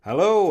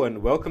Hello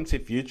and welcome to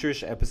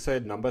Futurish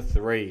episode number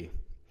 3.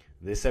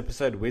 This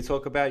episode we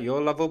talk about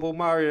your lovable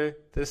Mario,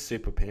 the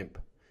Super Pimp.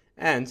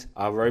 And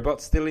are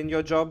robots still in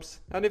your jobs?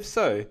 And if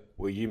so,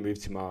 will you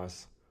move to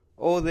Mars?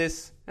 All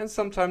this and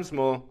sometimes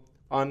more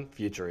on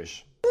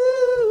Futurish.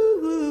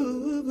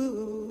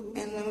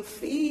 And I'm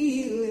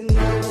feeling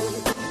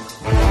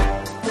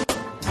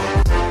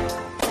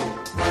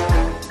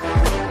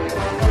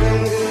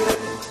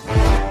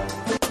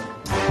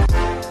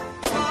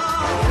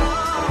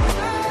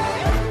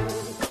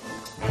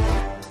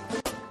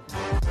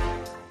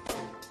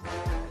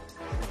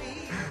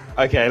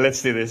Okay, let's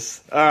do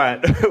this. All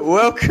right,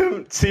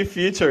 welcome to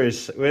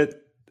Futurish.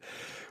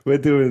 We're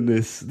doing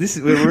this.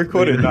 We're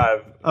recording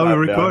live. Oh,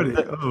 we're recording.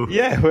 Oh.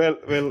 Yeah,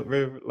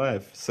 we're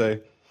live. So,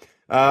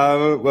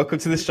 welcome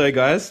to the show,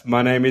 guys.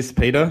 My name is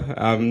Peter.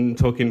 I'm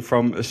talking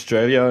from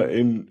Australia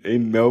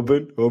in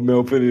Melbourne, or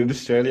Melbourne in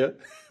Australia.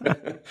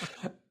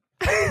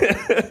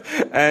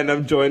 And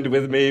I'm joined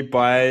with me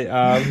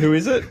by who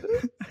is it?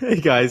 Hey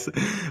guys,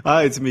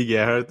 it's me,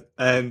 Gerhard,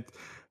 and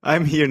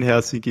I'm here in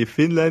Helsinki,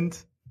 Finland.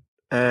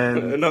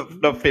 And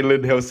not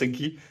Finland,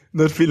 Helsinki.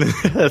 Not Finland,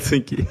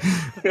 Helsinki.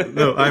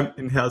 No, I'm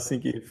in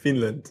Helsinki,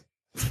 Finland,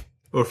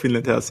 or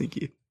Finland,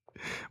 Helsinki.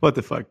 What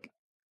the fuck?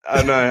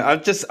 I know.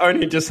 I've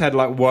only had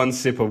like one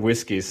sip of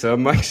whiskey, so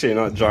I'm actually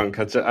not drunk.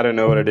 I don't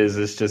know what it is.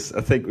 It's just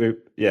I think I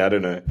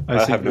don't know.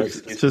 I have no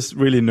excuse. It's just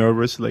really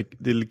nervous, like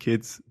little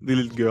kids,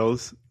 little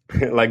girls,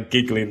 like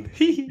giggling.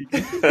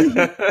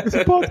 It's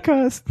a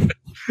podcast.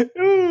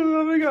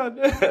 Oh my god.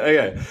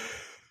 Okay.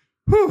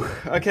 Whew.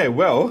 Okay.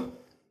 Well.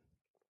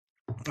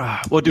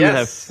 What do we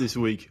have this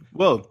week?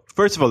 Well,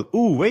 first of all,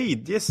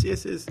 yes.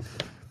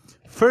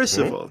 First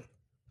of all,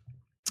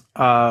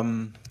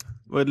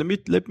 well,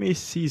 let me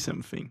see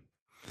something.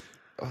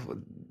 Oh,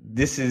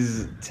 this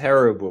is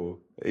terrible.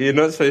 You're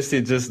not supposed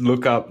to just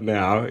look up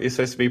now. You're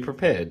supposed to be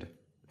prepared.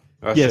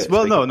 Oh, yes. shit,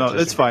 well, no,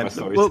 that's fine.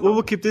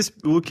 We'll keep this.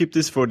 We'll keep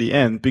this for the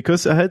end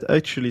because I had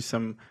actually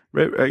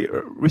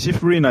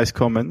received really nice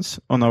comments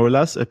on our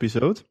last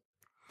episode.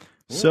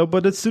 So,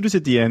 but let's do this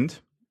at the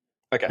end.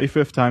 Okay. If we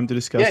have time to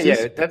discuss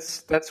this. Yeah,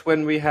 that's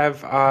when we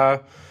have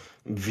our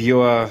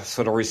viewer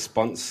sort of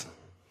response.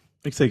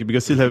 Exactly,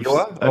 because still have to.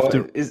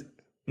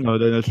 No,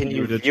 they're not. Can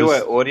you view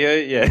audio?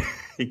 Yeah,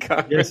 you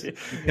can't. Yes, you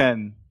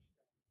can.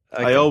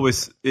 Okay.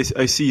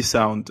 I see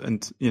sound,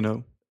 and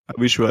I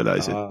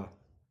visualize it.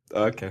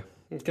 Okay.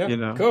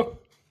 Cool.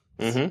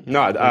 Mm-hmm.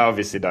 No, I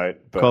obviously don't.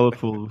 But...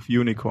 Colorful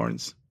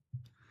unicorns.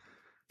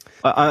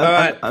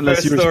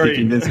 Unless you're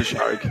speaking as a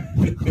shark.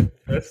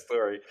 First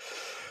story.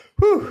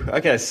 Whew.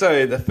 Okay,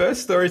 so the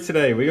first story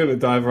today, we're going to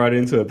dive right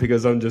into it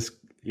because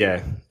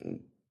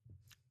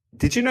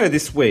Did you know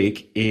this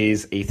week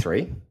is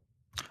E3?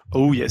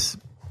 Oh, yes.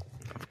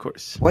 Of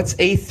course. What's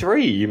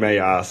E3, you may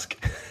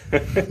ask?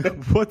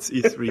 What's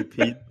E3,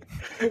 Pete?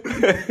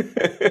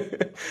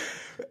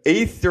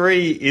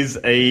 E3 is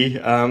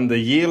the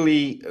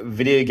yearly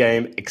video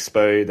game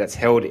expo that's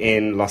held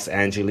in Los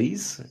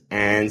Angeles,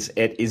 and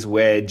it is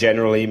where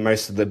generally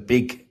most of the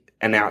big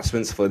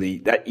announcements for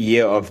that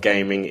year of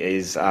gaming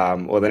is,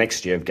 or the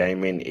next year of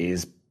gaming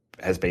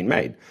has been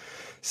made.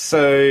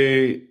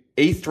 So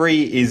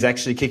E3 is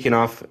actually kicking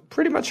off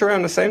pretty much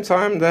around the same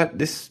time that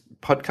this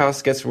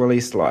podcast gets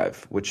released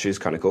live, which is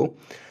kind of cool.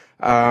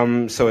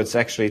 So it's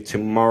actually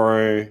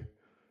tomorrow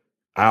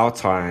our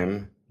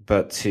time,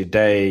 but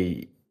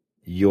today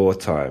your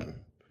time.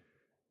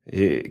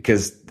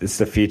 Because it's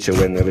the future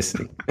when they're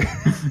listening.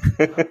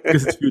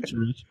 Because it's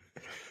futurish.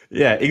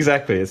 Yeah,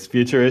 exactly. It's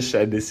futurish,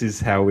 and this is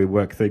how we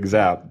work things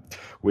out.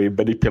 We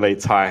manipulate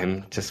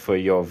time just for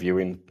your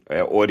viewing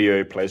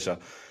audio pleasure.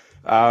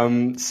 So,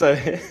 by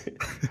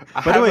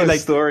the way,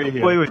 story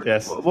here. Wait.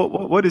 Yes.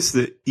 What is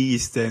the E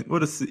stand? What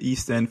does the E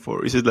stand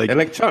for? Is it like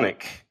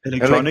Electronic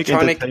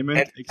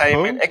Entertainment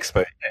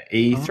Expo?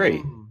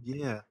 E3. Oh,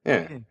 yeah.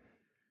 Yeah.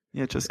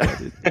 Yeah, just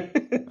got it.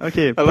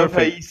 Okay, I love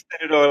how you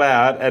said it all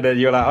out, and then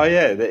you're like, oh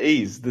yeah, the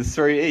E's, the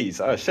 3 E's.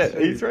 Oh shit,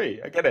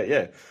 E3. I get it.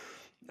 Yeah.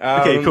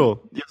 Okay,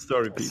 cool. Your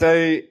story, please. So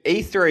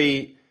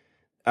E3,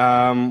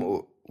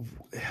 I'm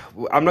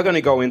not going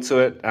to go into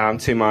it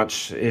too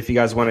much. If you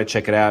guys want to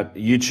check it out,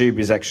 YouTube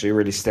is actually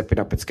really stepping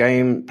up its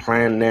game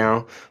plan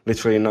now.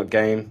 Literally not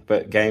game,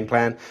 but game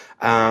plan.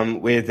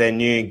 With their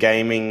new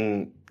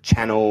gaming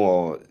channel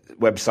or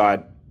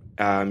website,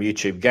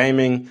 YouTube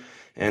Gaming.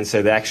 And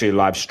so they're actually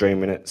live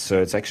streaming it.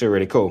 So it's actually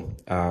really cool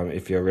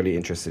if you're really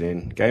interested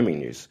in gaming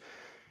news.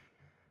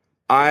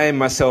 I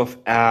myself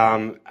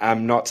am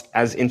not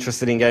as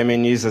interested in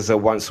gaming news as I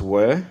once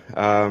were.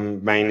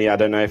 Mainly, I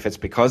don't know if it's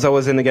because I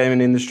was in the gaming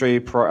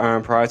industry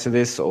prior to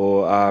this,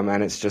 or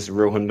and it's just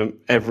ruined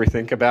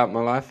everything about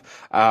my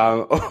life,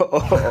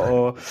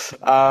 or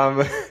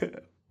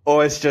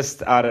it's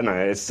just, I don't know,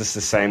 it's just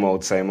the same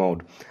old.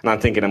 And I'm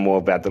thinking more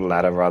about the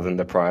latter rather than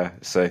the prior.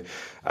 So,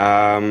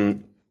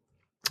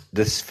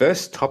 this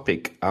first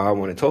topic I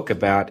want to talk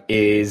about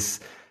is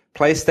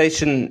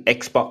PlayStation,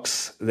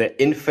 Xbox,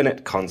 the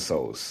infinite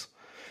consoles.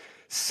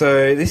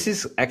 So this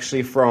is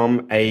actually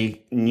from a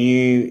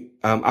new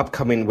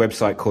upcoming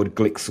website called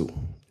Glixel.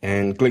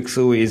 And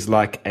Glixel is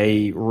like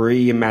a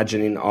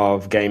reimagining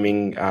of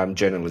gaming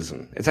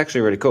journalism. It's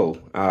actually really cool.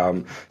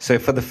 So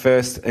for the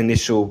first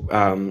initial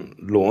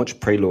launch,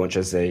 pre-launch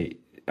as they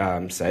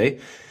say,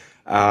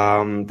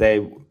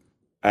 they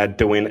are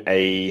doing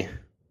a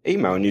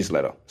email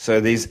newsletter.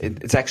 So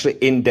it's actually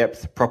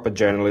in-depth, proper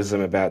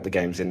journalism about the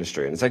games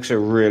industry. And it's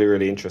actually really,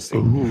 really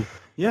interesting. Ooh.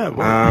 Yeah,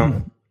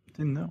 well,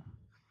 didn't know.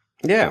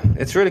 Yeah,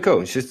 it's really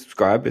cool. You should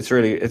subscribe.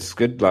 It's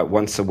good. Like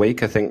once a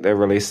week, I think they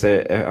release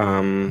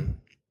an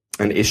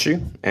issue,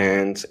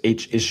 and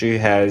each issue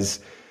has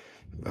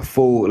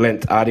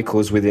full-length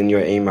articles within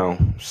your email.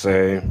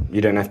 So you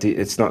don't have to.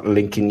 It's not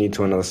linking you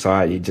to another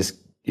site.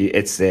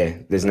 It's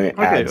there. There's no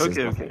ads.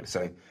 Okay.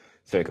 So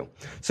it's very cool.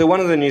 So one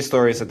of the news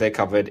stories that they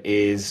covered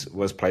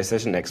was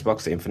PlayStation,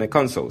 Xbox, Infinite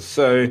Consoles.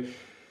 So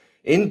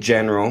in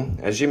general,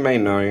 as you may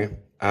know,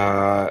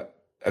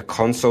 a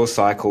console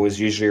cycle is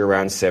usually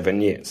around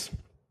 7 years.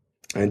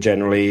 And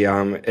generally,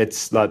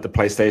 it's like the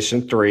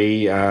PlayStation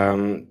 3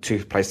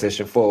 to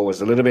PlayStation 4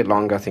 was a little bit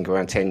longer, I think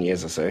around 10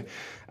 years or so.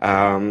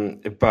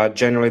 But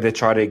generally, they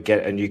try to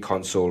get a new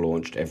console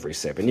launched every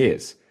 7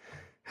 years.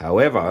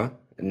 However,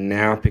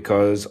 now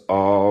because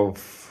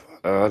of,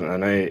 I don't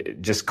know,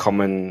 just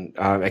common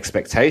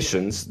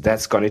expectations,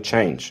 that's going to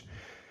change.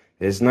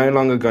 There's no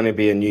longer going to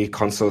be a new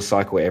console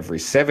cycle every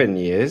 7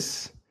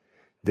 years.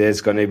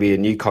 There's going to be a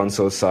new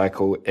console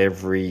cycle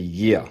every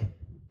year.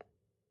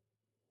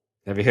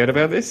 Have you heard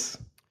about this?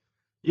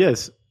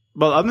 Yes.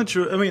 Well, I'm not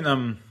sure. I mean,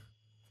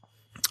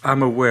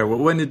 I'm aware. Well,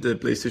 when did the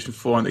PlayStation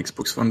 4 and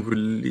Xbox One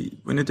release?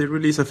 When did they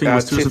release? I think it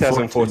was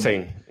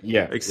 2014.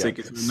 Yeah.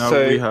 Exactly. Yeah.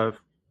 Now we have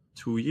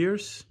 2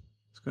 years.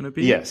 It's going to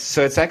be. Yes.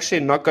 So it's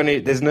actually not going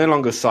to, there's no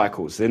longer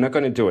cycles. They're not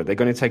going to do it. They're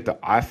going to take the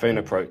iPhone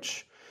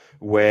approach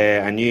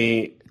where a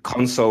new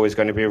console is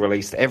going to be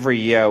released every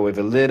year with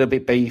a little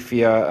bit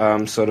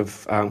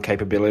beefier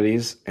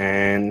capabilities.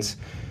 And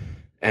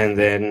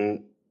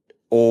then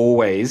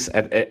always,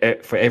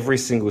 for every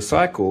single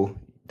cycle,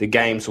 the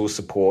games will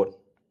support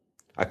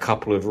a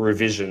couple of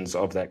revisions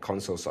of that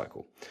console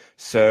cycle.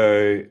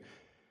 So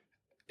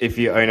if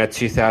you own a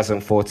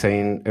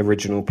 2014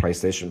 original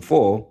PlayStation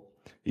 4,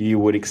 you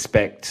would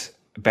expect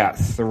about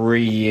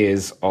 3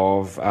 years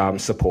of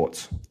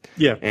support.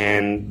 Yeah.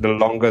 And the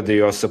longer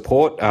your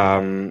support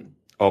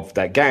of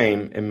that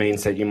game, it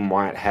means that you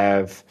might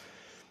have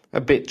a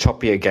bit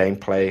choppier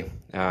gameplay,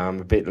 a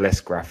bit less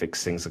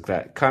graphics, things like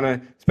that.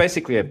 It's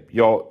basically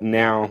you're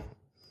now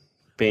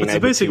being it's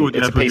able basically to... what you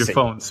it's have with your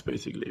phones,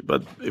 basically.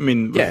 But, I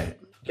mean... Yeah.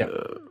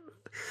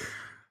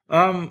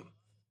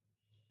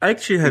 I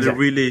actually had a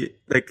really,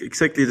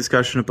 exactly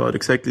discussion about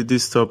exactly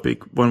this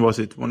topic. When was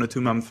it? 1 or 2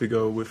 months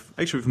ago with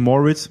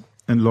Moritz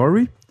and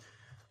Laurie,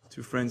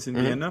 2 friends in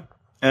Vienna.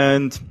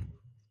 And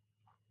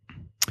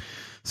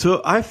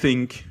so I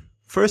think,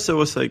 first I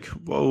was like,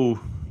 whoa,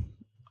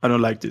 I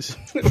don't like this.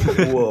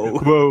 Whoa,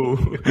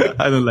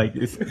 I don't like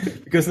this.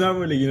 Because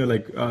normally,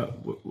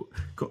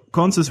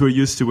 consoles were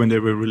used to when they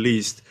were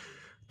released,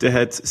 they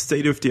had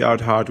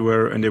state-of-the-art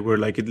hardware and they were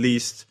like at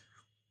least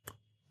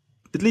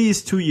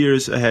 2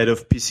 years ahead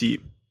of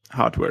PC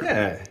hardware.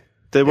 Yeah.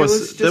 It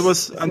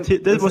was until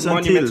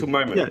monumental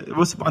moment. Yeah, it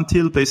was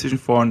until PlayStation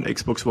 4 and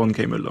Xbox One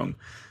came along.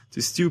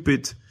 The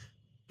stupid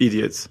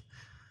idiots.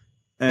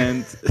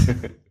 And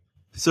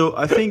so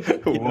I think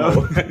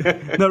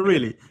not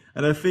really.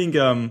 And I think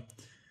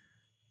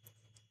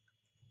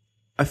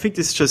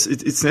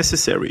it's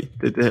necessary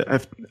that they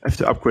have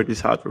to upgrade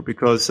this hardware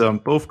because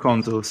both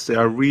consoles, they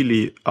are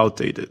really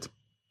outdated.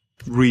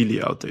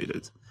 Really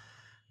outdated.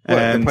 What,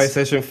 and the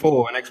PlayStation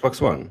 4 and Xbox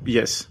One?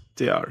 Yes,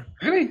 they are.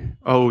 Really?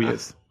 Oh,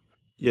 yes.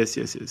 Yes.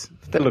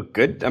 They look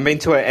good. I mean,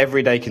 to an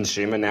everyday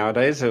consumer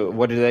nowadays,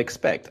 what do they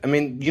expect? I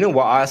mean, you know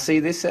what I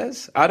see this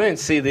as? I don't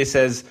see this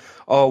as,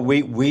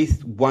 we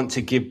want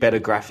to give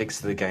better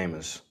graphics to the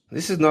gamers.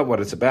 This is not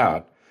what it's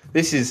about.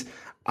 This is,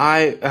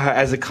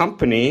 as a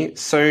company,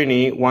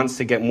 Sony wants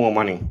to get more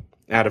money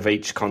out of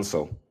each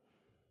console.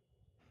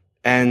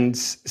 And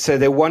so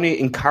they want to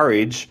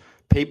encourage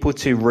people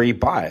to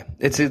rebuy.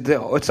 It's an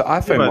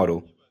iPhone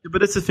model.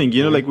 But that's the thing,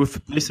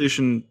 with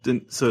PlayStation,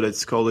 so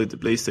let's call it the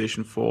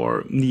PlayStation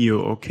 4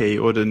 Neo, okay,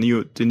 or the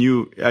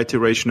new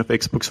iteration of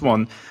Xbox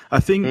One, I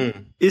think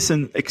is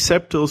an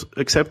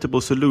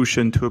acceptable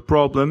solution to a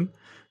problem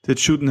that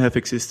shouldn't have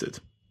existed.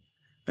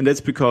 And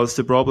that's because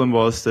the problem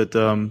was that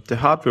the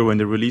hardware when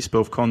they released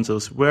both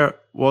consoles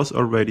was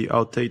already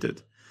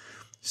outdated.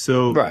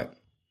 So right.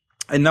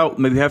 And now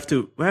we have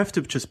to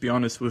just be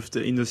honest with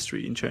the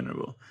industry in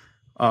general.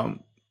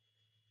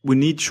 We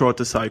need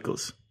shorter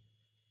cycles.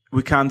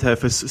 We can't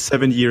have a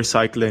 7-year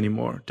cycle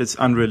anymore. That's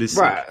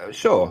unrealistic. Right,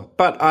 sure.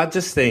 But I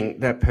just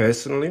think that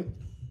personally,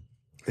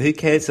 who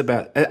cares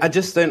about... I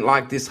just don't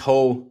like this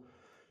whole...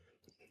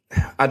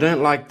 I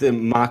don't like the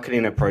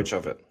marketing approach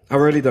of it. I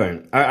really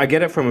don't. I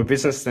get it from a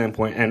business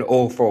standpoint and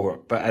all for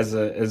it. But as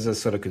a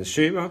sort of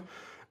consumer,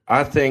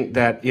 I think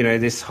that,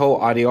 this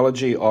whole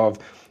ideology of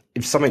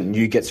if something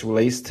new gets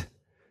released,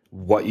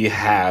 what you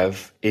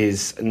have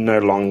is no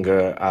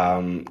longer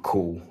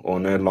cool or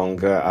no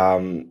longer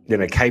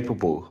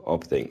capable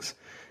of things.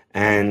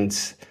 And,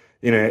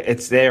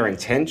 it's their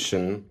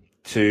intention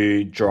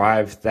to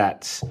drive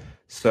that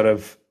sort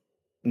of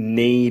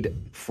need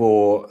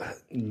for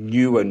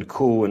new and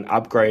cool and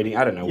upgrading.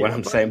 I don't know what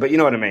I'm saying, but you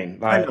know what I mean.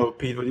 I know,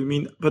 Pete, what you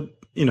mean, but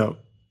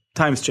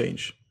times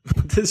change.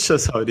 That's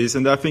just how it is,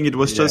 and I think it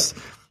was just a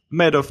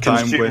matter of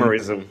time.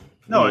 Consumerism.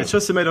 It's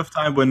just a matter of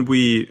time when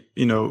we,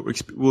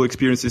 will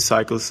experience these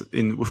cycles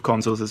with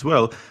consoles as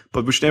well.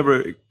 But we should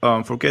never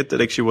forget that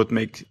actually what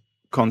makes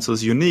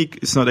consoles unique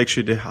is not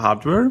actually the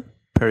hardware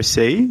per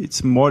se.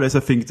 It's more or less,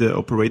 I think, the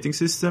operating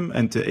system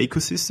and the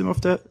ecosystem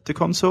of the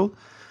console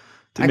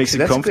that makes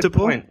it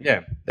comfortable. A good point.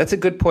 Yeah, that's a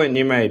good point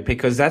you made,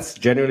 because that's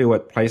generally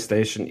what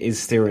PlayStation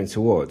is steering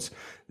towards.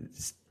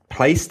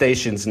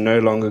 PlayStation's no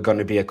longer going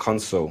to be a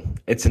console.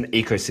 It's an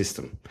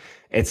ecosystem.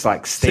 It's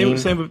like Steam.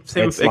 Same with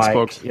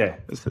Xbox.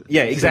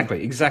 Yeah,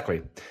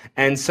 exactly.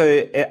 And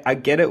so I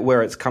get it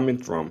where it's coming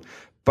from,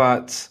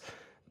 but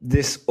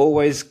this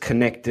always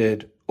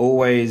connected,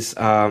 always,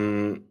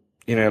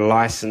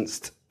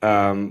 licensed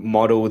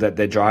model that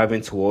they're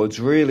driving towards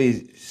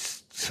really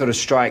sort of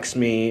strikes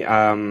me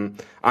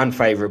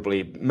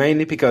unfavorably,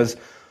 mainly because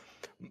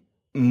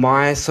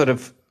my sort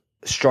of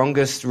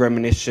strongest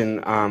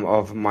reminiscence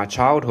of my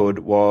childhood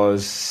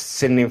was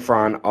sitting in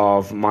front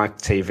of my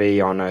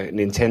TV on a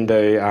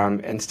Nintendo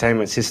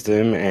entertainment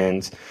system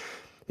and,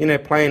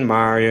 playing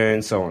Mario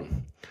and so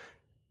on.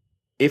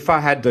 If I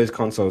had those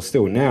consoles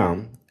still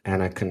now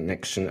and a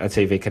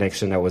TV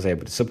connection that was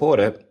able to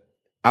support it,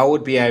 I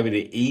would be able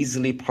to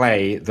easily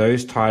play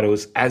those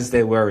titles as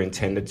they were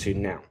intended to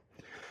now.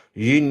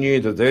 You knew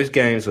that those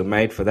games were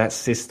made for that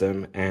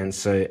system, and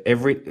so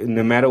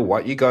no matter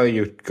what you go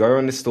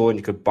in the store and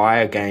you could buy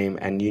a game,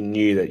 and you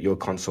knew that your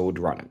console would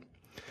run it,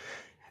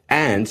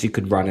 and you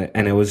could run it,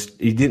 and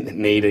you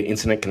didn't need an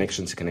internet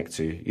connection to connect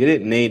to. You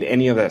didn't need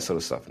any of that sort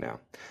of stuff.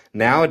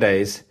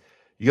 Nowadays,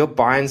 you're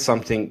buying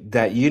something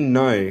that in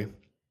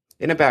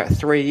about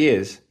 3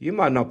 years you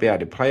might not be able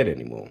to play it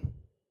anymore,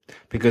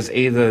 because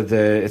either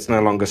it's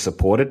no longer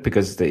supported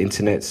because the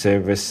internet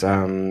service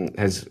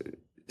has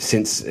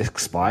since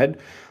expired,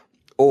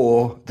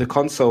 or the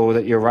console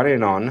that you're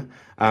running on,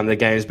 the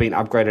game's been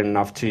upgraded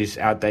enough to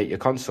outdate your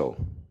console.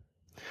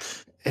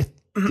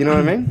 You know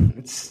what I mean?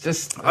 It's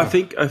just. I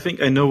think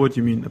I know what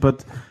you mean,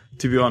 but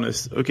to be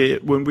honest, okay,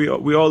 when we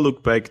all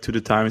look back to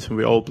the times when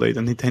we all played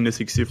on Nintendo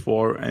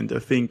 64, and I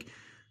think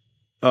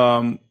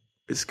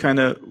it's kind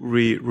of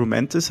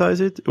romanticize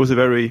it. It was a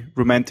very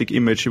romantic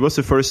image. It was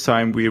the first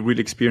time we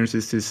really experienced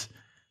this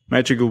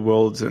magical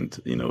worlds and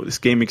this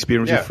game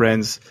experience with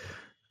friends.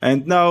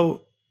 And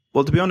now,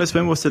 well, to be honest,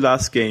 when was the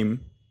last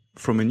game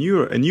from a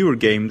newer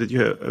game that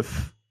you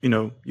have,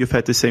 you've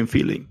had the same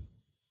feeling?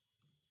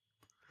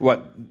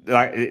 What,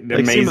 like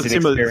amazing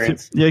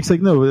experience?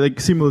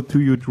 Similar to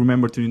you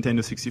remember to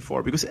Nintendo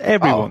 64, because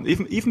everyone,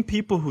 even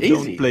people who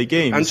don't play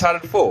games,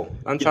 Uncharted 4,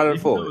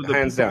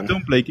 hands down.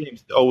 Don't play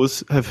games. They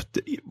always have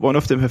one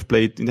of them have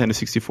played Nintendo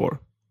 64.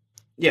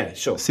 Yeah,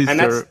 sure. Sister, and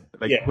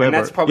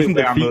that's probably even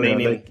where I'm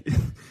leaning.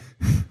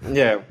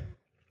 Yeah.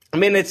 I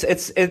mean, it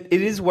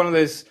is one of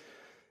those,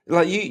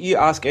 like you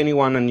ask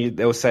anyone and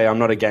they'll say, I'm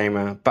not a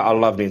gamer, but I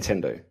love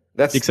Nintendo.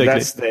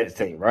 That's their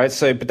thing, right?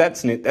 So, but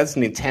that's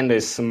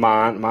Nintendo's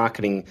smart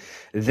marketing.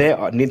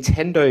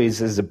 Nintendo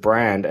is as a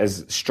brand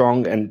as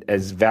strong and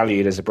as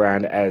valued as a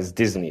brand as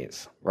Disney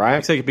is, right?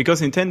 Exactly,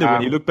 because Nintendo,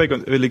 when you look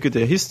at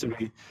their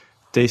history,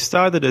 they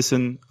started as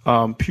an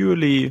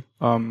purely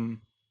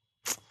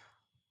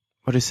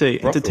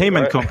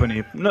entertainment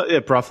company.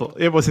 Brothel.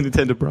 It was a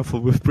Nintendo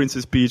brothel with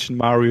Princess Peach and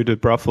Mario, the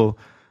brothel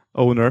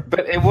owner.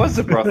 But it was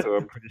a brothel,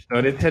 I'm pretty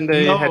sure.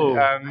 Nintendo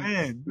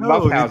had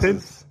love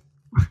houses.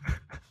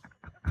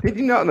 Did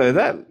you not know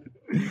that?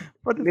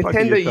 What the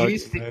Nintendo fuck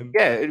used to,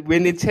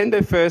 when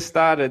Nintendo first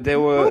started, there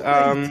were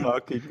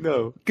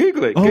No.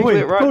 Google it. Google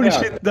it right holy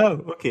now. Shit,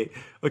 no. Okay.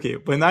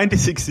 By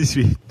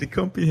 1963, the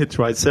company had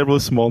tried several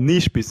small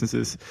niche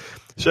businesses,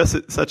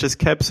 such as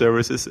cab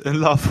services and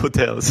love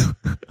hotels.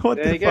 What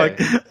there the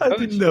fuck? I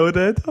didn't know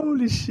that.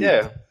 Holy shit.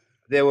 Yeah.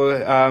 There were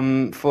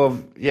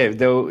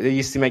they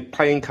used to make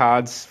playing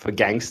cards for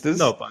gangsters.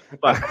 No,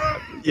 but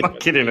I'm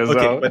kidding as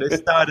well. But they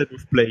started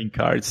with playing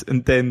cards,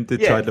 and then they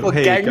tried for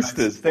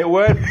gangsters. Guys. They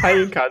weren't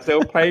playing cards; they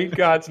were playing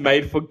cards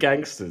made for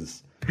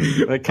gangsters.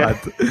 Okay,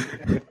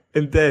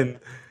 and then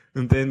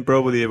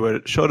probably they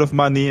were short of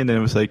money, and then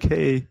it was like,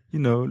 hey,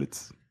 we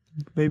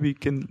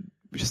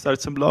should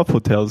start some love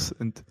hotels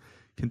and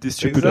can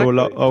distribute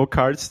our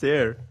cards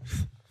there.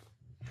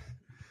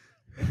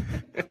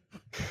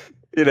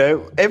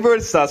 Everyone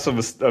starts from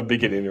a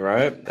beginning,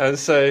 right? And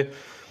so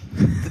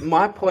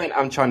my point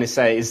I'm trying to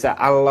say is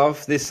that I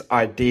love this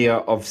idea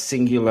of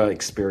singular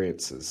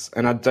experiences,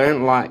 and I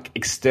don't like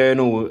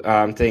external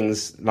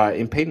things like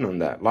impeding on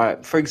that.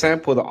 Like, for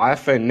example, the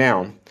iPhone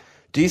now.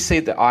 Do you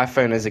see the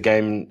iPhone as a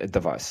game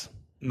device?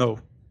 No.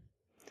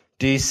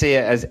 Do you see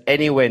it as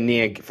anywhere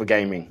near for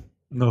gaming?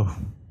 No.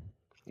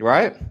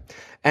 Right?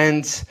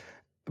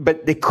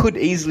 But there could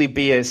easily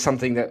be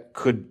something that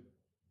could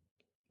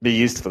be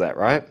used for that,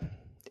 right?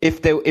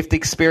 If the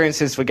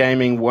experiences for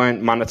gaming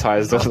weren't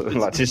monetized or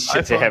like just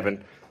shit to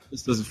heaven.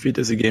 This doesn't fit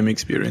as a game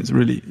experience,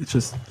 really. It's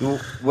just...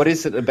 What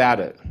is it about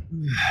it?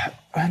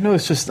 I know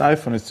it's just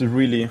iPhone. It's a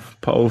really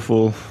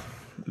powerful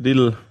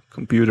little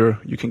computer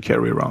you can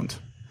carry around.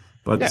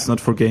 But it's not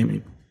for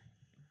gaming.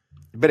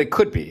 But it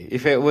could be.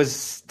 If it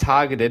was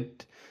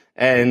targeted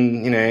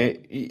and,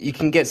 you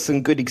can get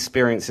some good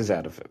experiences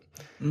out of it.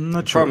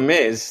 Not sure.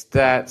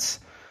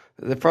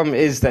 The problem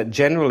is that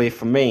generally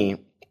for me,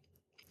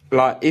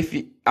 like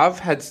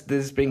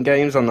there's been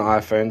games on the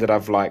iPhone that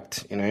I've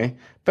liked,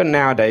 but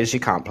nowadays you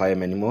can't play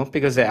them anymore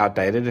because they're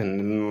outdated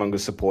and no longer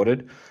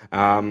supported.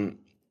 What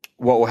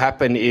will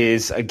happen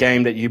is a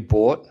game that you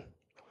bought,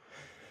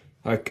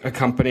 like a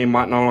company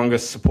might no longer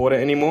support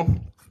it anymore,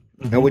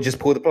 and we just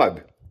pull the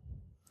plug,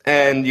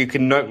 and you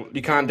can't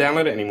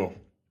download it anymore.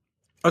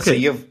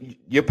 Okay, so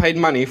you paid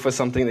money for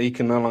something that you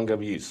can no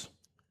longer use.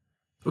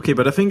 Okay,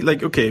 but I think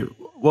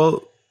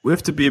we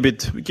have to be a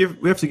bit. We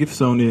have to give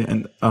Sony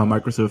and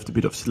Microsoft a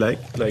bit of slack.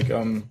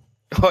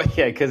 Oh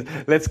yeah, because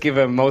let's give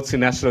a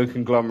multinational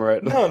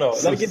conglomerate. No.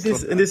 Like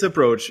in this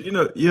approach,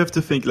 you have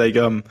to think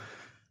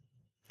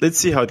let's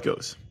see how it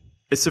goes.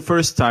 It's the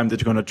first time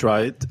that you're gonna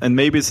try it, and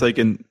maybe it's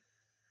before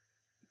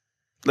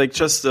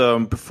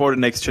the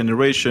next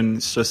generation.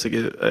 It's just like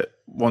a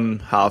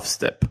 1/2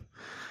 step.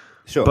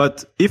 Sure.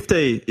 But if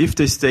they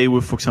stay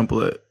with, for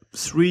example, a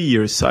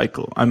 3-year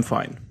cycle, I'm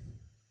fine.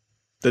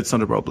 That's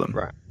not a problem.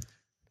 Right.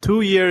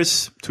 2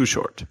 years, too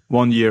short.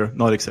 1 year,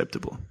 not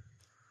acceptable.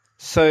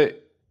 So,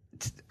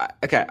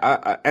 okay,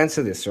 I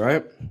answer this,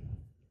 right?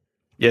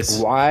 Yes.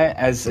 Why,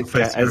 as a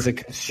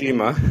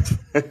consumer,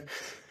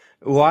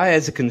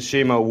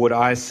 would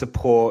I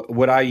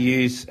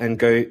use and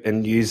go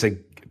and use a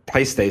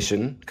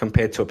PlayStation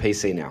compared to a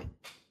PC now?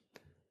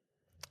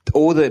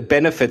 All the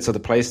benefits of the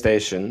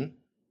PlayStation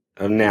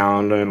are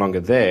now no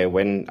longer there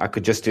when I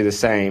could just do the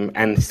same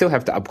and still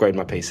have to upgrade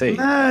my PC.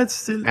 Nah, it's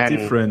still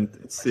different.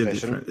 That's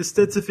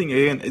the thing.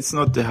 Again, it's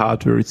not the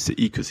hardware, it's the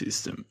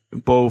ecosystem.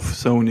 Both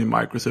Sony and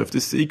Microsoft.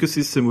 It's the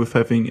ecosystem with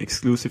having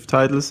exclusive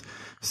titles.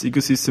 It's the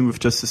ecosystem with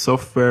just the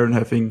software and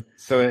having...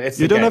 So it's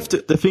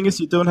the thing is,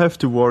 you don't have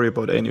to worry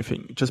about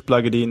anything. You just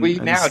plug it in.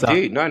 Well, now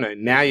do. No,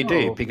 now you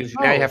do. Because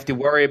now you have to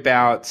worry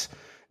about,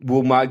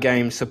 will my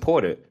game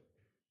support it?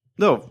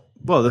 No.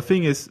 Well, the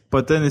thing is,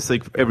 but then it's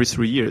like every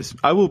 3 years.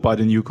 I will buy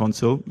the new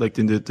console, like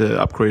the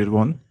upgraded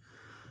one.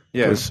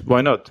 Yeah. Because why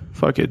not?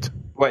 Fuck it.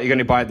 What, you're going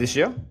to buy it this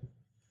year?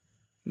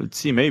 Let's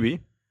see, maybe.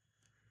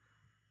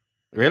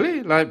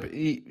 Really?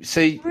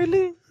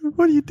 Really?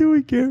 What are you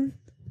doing, Gary?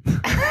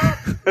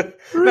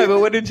 No,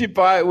 but when did you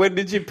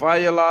buy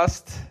your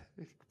last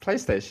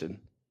PlayStation?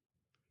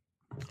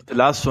 The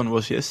last one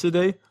was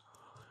yesterday.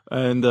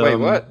 And wait,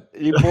 what?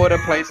 You bought a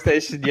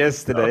PlayStation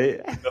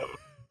yesterday?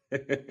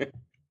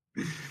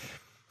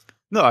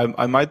 No,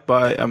 I might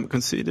buy. I'm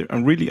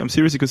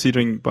seriously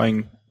considering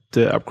buying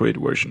the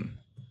upgraded version.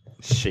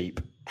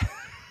 Cheap.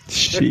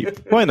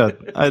 Why not?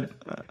 I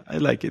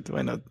like it.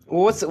 Why not?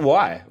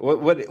 Why?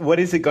 What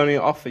is it going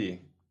to offer you?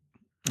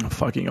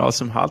 Fucking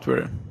awesome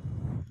hardware.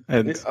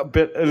 And a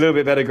little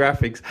bit better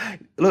graphics.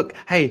 Look,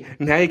 hey,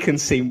 now you can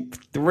see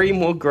 3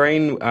 more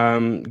grains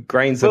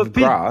of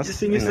grass. The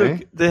thing is, look,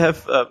 they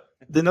have.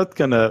 They're not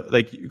gonna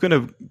you're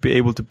gonna be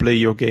able to play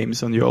your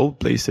games on your old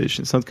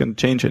PlayStation. It's not gonna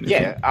change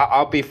anything. Yeah,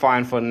 I'll be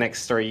fine for the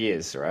next 3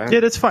 years, right? Yeah,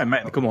 that's fine,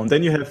 man. Come on.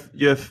 Then you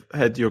have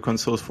had your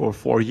consoles for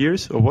 4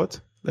 years or what?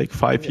 Like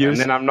 5 years.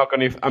 And then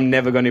I'm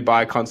never going to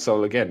buy a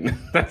console again.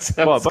 That's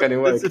how it's going to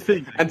work. That's the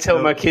thing.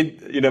 Until my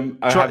kid,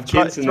 I have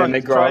kids and then they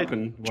grow up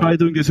and try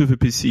doing this with a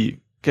PC.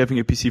 Having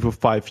a PC for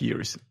 5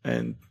 years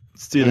and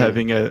still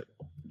having a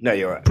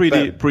you're right.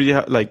 pretty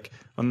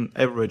on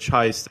average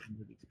high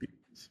standard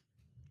experience.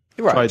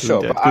 You're right,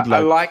 sure. But I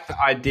like the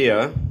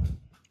idea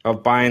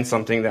of buying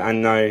something that I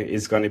know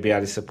is going to be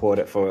able to support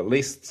it for at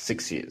least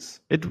 6 years.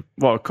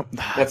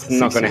 That's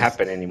not going to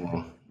happen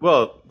anymore.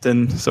 Well,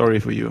 then sorry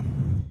for you.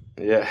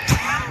 Yeah,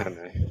 I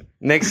know.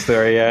 Next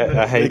story.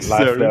 I hate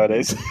life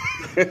nowadays.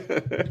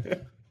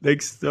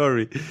 Next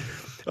story.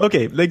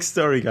 Okay, next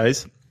story,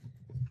 guys.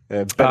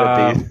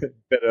 Better.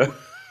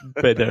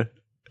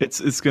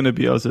 It's gonna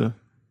be also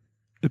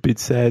a bit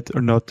sad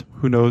or not.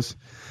 Who knows?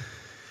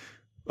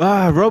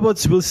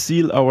 Robots will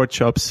steal our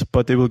jobs,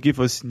 but they will give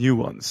us new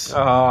ones.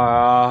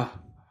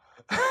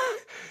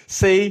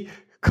 See,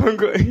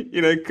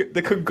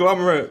 the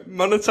conglomerate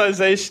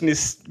monetization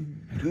is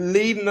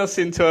leading us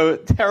into a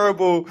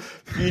terrible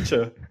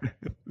future.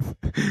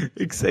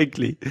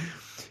 Exactly.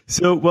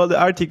 So, the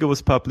article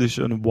was published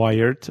on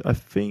Wired, I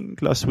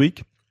think, last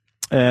week.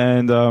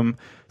 And so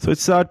it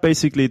started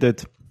basically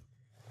that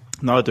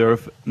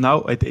nowadays,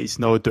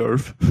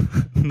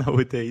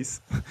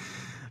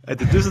 at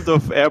the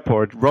Düsseldorf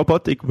airport,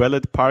 robotic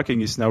valet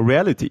parking is now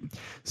reality.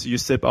 So you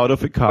step out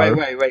of a car.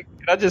 Wait.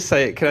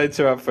 Can I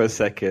interrupt for a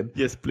second?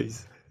 Yes,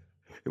 please.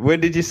 When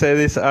did you say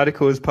this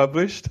article was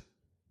published?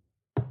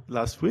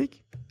 Last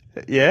week?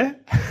 Yeah?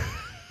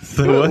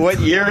 So what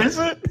year is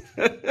it?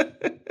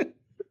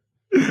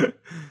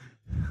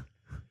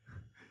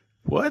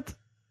 What?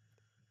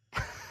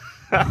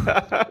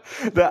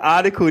 The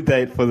article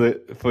date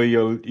for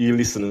you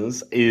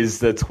listeners is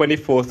the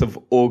 24th of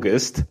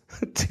August,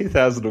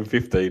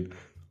 2015.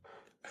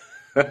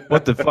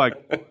 What the fuck?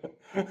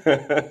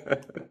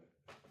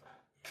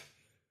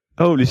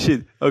 Holy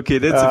shit. Okay,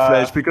 that's a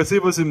flash because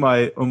it was on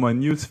my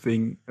news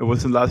thing. It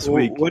was in last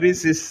week. What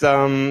is this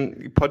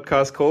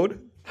podcast called?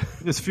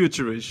 It's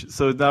futurish.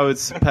 So now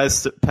it's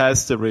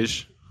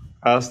pastorish.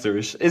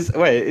 Pastorish. Is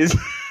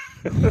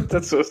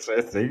that's also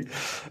a thing.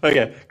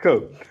 Okay,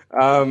 cool.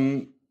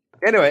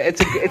 Anyway,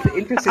 it's an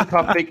interesting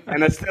topic,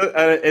 and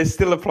it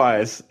still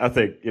applies. I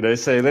think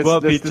So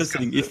let's be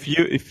interesting.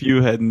 If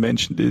you hadn't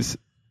mentioned this,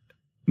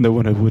 no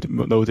one would have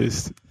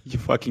noticed. You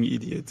fucking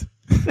idiot.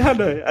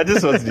 No, I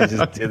just wanted to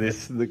just do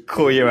this,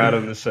 call you out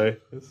on the show.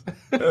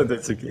 Oh,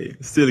 that's okay.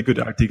 Still a good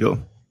article.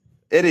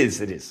 It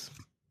is.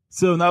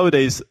 So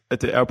nowadays at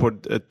the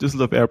airport, at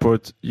Düsseldorf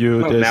Airport,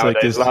 there's nowadays,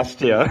 like this.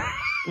 Last year.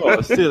 Well,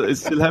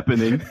 it's still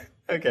happening.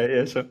 Okay,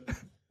 yeah, sure.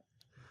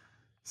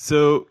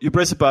 So you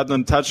press a button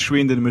on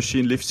touchscreen, then the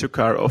machine lifts your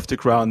car off the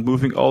ground,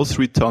 moving all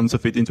 3 tons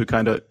of it into a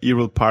kind of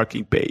aerial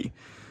parking bay.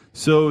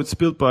 So it's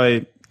built by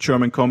a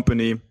German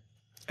company,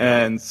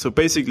 and so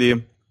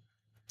basically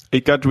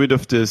it got rid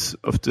of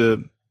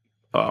the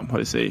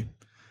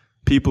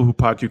people who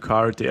park your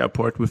car at the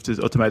airport with these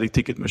automatic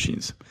ticket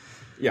machines.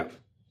 Yeah.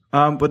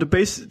 But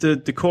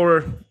the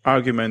core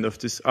argument of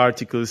this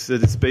article is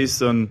that it's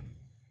based on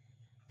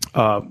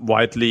a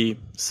widely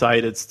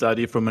cited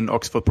study from an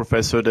Oxford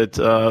professor that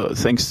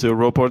thanks to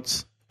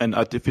robots and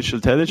artificial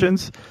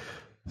intelligence,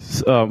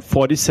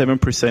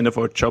 47% of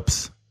our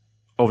jobs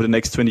over the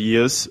next 20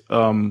 years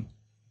will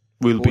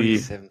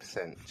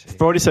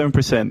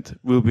 47%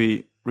 will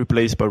be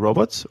replaced by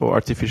robots or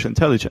artificial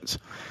intelligence.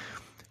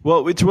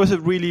 Well, which was a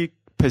really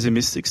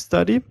pessimistic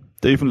study.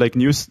 They even like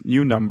new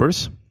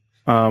numbers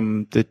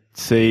that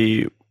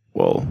say,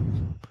 well,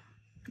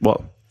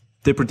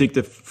 they predict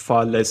a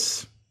far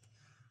less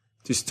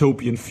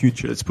dystopian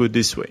future. Let's put it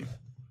this way.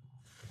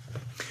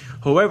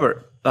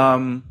 However,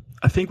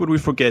 I think what we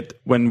forget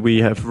when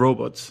we have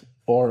robots,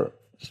 or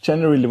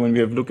generally when we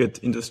have look at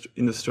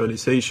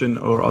industrialization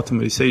or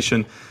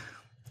automatization,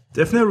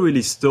 they've never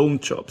really stolen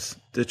jobs.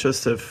 They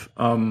just have,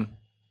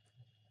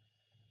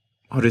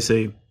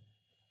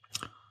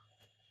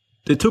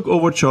 they took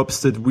over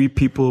jobs that we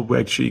people were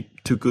actually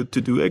too good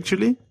to do,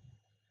 actually.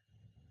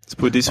 Let's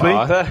put it this way.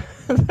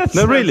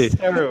 No, really.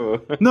 Terrible.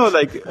 No,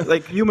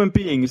 like human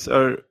beings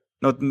are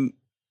not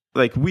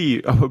like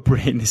our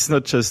brain is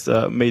not just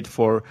made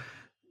for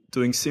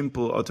doing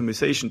simple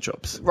automation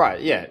jobs.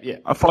 Right, yeah.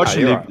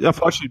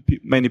 Unfortunately,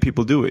 many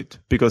people do it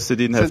because they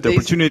didn't have the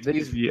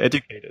opportunity to be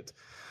educated.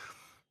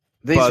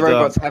 These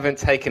robots haven't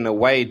taken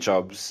away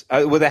jobs.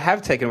 Well, they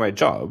have taken away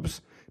jobs,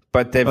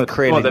 but they've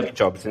created new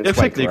jobs.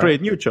 Exactly,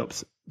 create new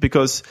jobs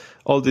because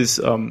all these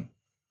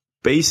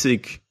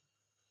basic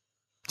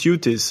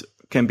duties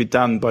can be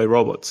done by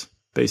robots,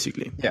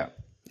 basically.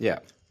 Yeah.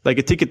 Like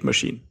a ticket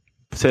machine,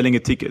 selling a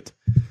ticket.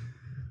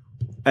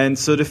 And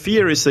so the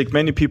fear is like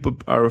many people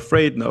are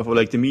afraid now, or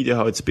like the media,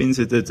 how it spins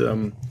it, that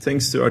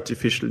thanks to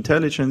artificial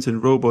intelligence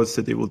and robots,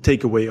 that they will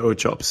take away our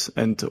jobs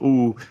and,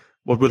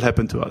 what will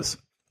happen to us?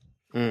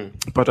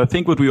 But I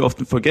think what we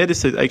often forget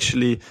is that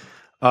actually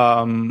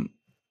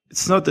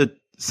it's not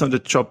a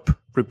job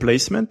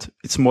replacement.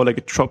 It's more like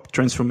a job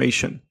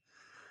transformation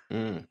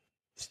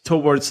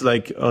towards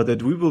like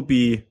that we will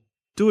be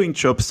doing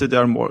jobs that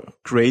are more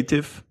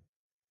creative,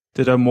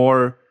 that are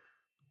more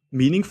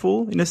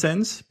meaningful in a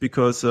sense,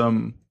 because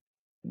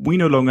we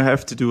no longer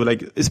have to do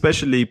like,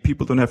 especially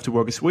people don't have to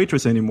work as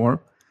waiters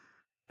anymore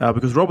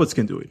because robots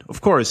can do it.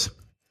 Of course,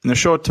 in the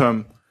short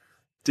term,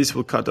 this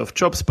will cut off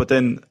jobs, but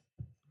then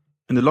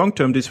in the long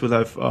term, this will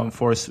have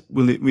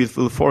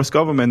will force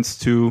governments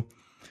to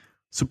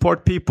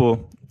support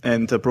people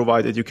and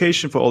provide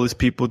education for all these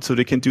people so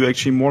they can do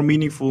actually more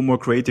meaningful, more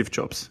creative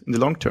jobs in the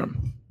long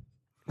term.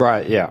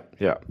 Right. Yeah.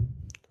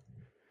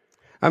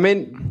 I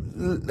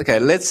mean, okay.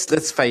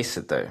 Let's face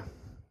it though.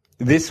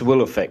 This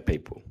will affect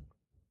people.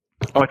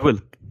 Oh, it will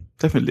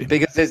definitely,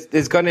 because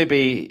there's going to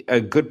be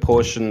a good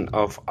portion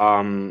of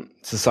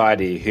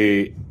society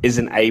who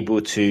isn't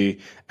able to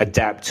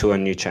adapt to a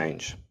new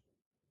change.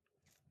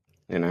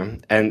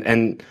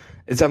 And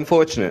it's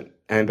unfortunate.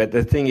 But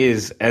the thing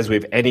is, as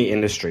with any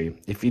industry,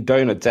 if you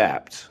don't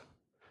adapt,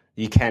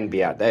 you can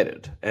be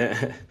outdated.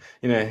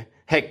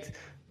 Heck,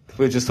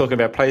 we're just talking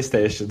about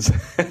PlayStations,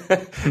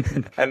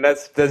 and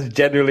that's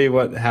generally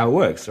how it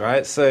works,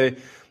 right? So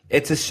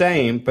it's a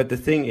shame, but the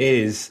thing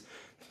is,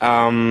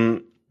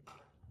 it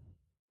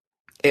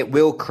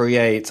will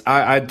create.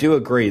 I do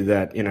agree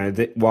that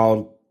that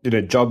while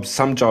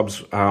some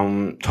jobs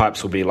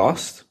types will be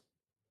lost,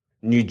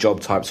 new job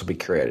types will be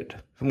created,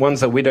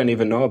 ones that we don't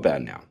even know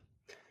about now.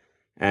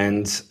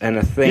 And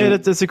I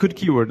think that's a good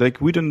keyword.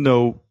 Like we don't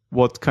know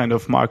what kind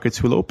of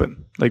markets will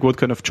open, like what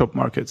kind of job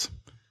markets,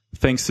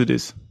 thanks to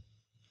this.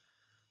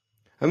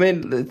 I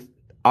mean,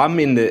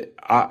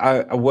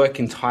 I work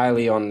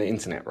entirely on the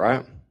internet,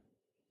 right?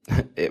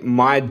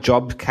 my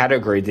job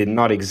category did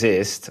not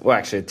exist. Well,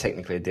 actually,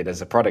 technically it did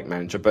as a product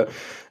manager, but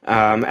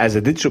as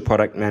a digital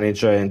product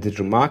manager and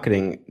digital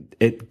marketing,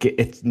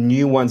 it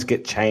new ones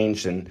get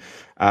changed, and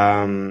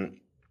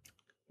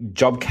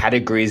job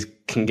categories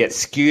can get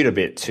skewed a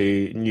bit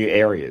to new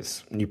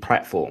areas, new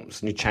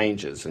platforms, new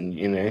changes, and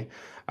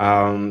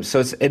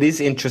so it is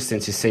interesting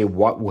to see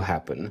what will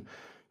happen.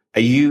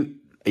 Are you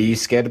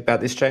scared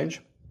about this change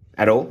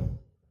at all?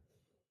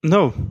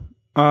 No.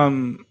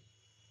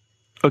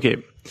 Okay.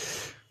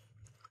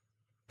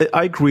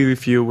 I agree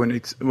with you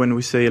when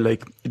we say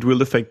like it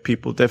will affect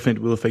people.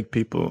 Definitely will affect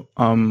people.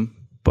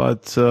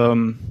 But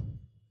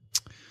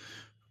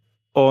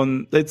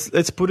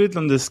let's put it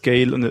on the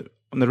scale, on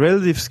the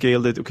relative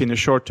scale, that okay, in the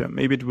short term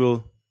maybe it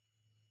will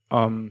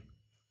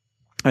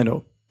I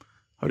know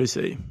how to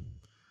say,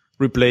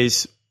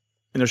 replace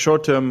in a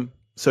short term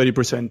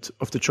 30%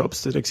 of the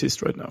jobs that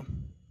exist right now.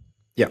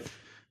 Yeah.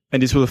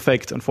 And this will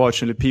affect,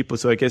 unfortunately, people.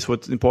 So I guess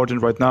what's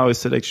important right now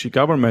is that actually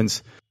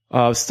governments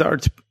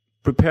start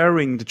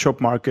preparing the job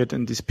market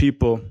and these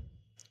people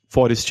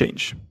for this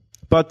change.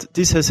 But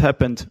this has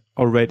happened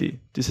already.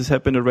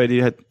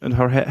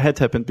 Had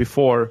happened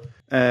before.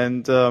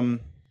 And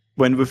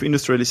when with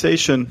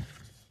industrialization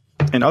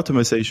and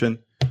automation,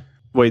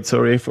 wait,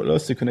 sorry, I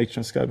lost the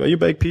connection, Skype. Are you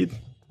back, Pete?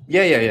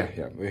 Yeah.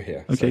 We're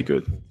here. Okay,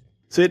 good.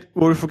 So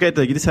we forget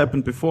like this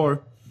happened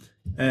before,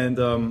 and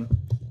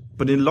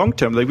but in long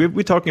term, like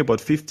we're talking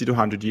about 50 to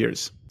 100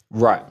 years.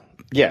 Right.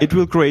 Yeah. It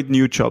will create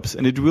new jobs,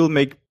 and it will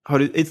make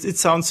it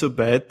sounds so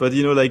bad, but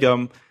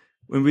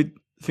when we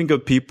think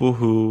of people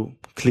who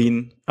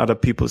clean other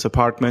people's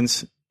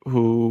apartments,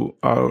 who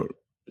are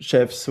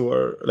chefs, who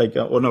are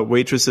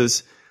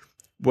waitresses,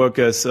 work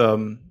as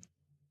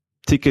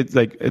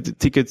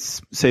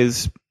tickets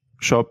sales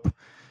shop.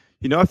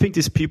 I think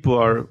these people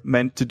are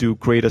meant to do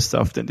greater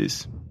stuff than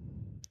this.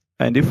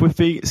 And if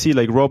we see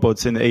like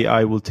robots and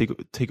AI will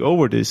take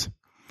over this,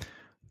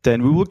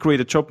 then we will create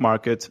a job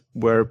market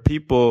where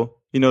people,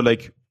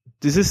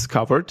 this is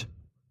covered,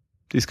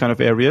 these kind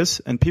of areas,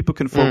 and people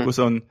can focus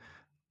on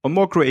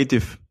more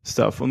creative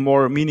stuff, on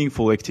more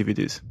meaningful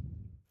activities.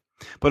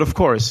 But of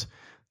course,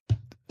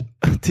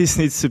 this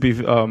needs to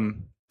be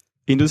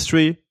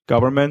industry,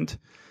 government,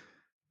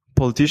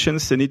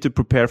 politicians, they need to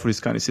prepare for this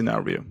kind of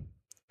scenario.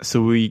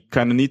 So we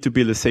kind of need to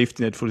build a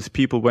safety net for these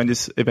people when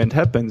this event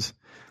happens,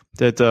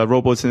 that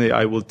robots and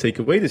AI will take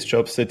away these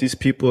jobs, that these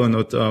people are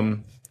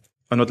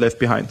not left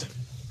behind.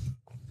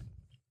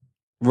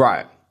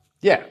 Right.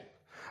 Yeah.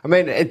 I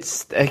mean, I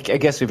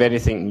guess with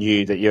anything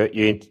new that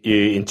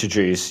you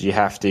introduce, you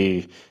have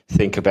to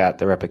think about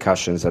the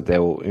repercussions that they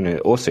will,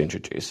 also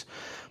introduce.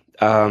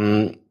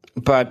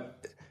 But,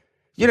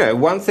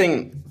 one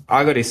thing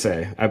I got to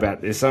say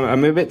about this,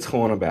 I'm a bit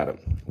torn about it.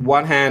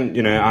 One hand,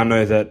 I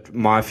know that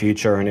my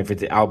future and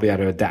everything, I'll be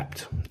able to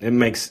adapt. It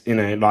makes,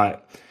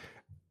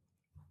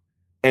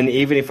 and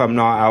even if I'm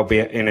not, I'll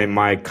be,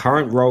 my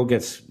current role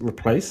gets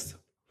replaced,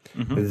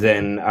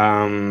 then,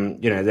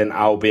 then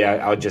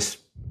I'll just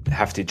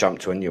have to jump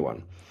to a new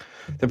one.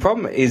 The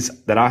problem is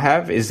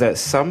that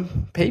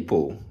some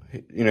people,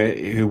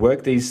 who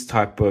work these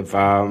type of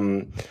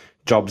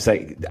jobs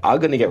that are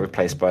going to get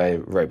replaced by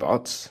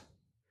robots,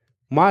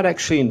 might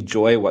actually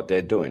enjoy what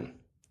they're doing.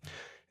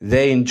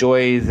 They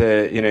enjoy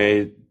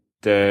the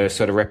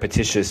sort of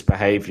repetitious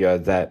behavior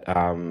that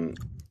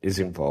is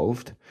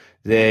involved.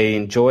 They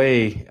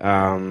enjoy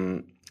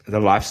the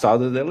lifestyle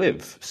that they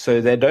live.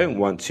 So they don't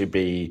want to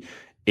be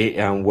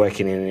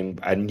working in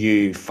a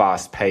new,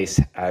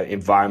 fast-paced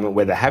environment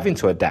where they're having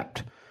to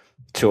adapt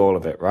to all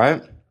of it,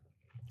 right?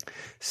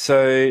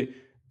 So,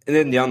 and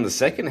then on the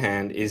second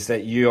hand is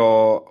that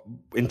you're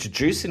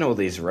introducing all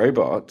these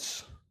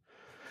robots.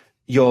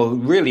 You're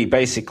really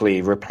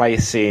basically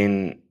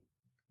replacing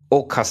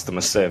all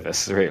customer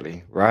service,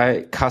 really,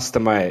 right?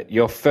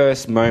 Your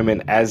first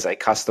moment as a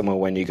customer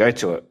when you go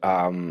to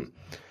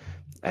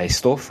a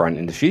storefront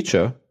in the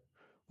future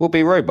will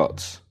be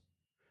robots.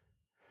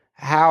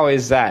 How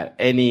is that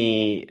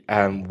any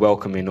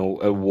welcoming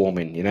or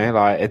warming?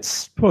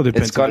 It's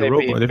depends on the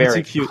robot. If it's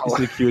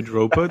a cute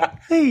robot.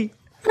 Hey,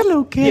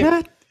 hello,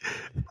 kiddo.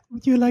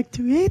 Would you like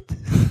to eat?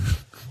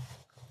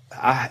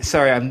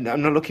 Sorry, I'm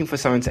not looking for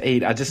something to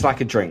eat. I just like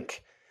a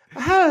drink.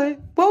 Hi,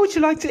 what would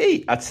you like to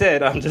eat? I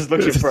said I'm just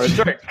looking for a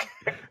drink.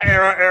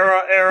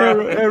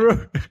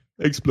 Error.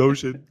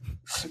 Explosion.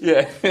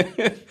 Yeah.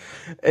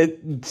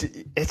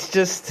 It's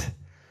just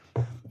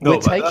we're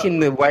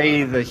taking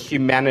away the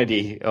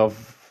humanity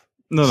of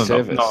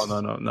service.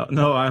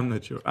 No, I'm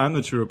not sure. I'm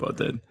not sure about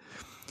that.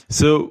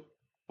 So,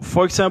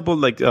 for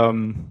example, I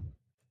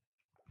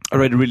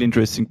read a really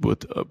interesting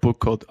book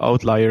called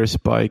Outliers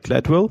by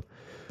Gladwell.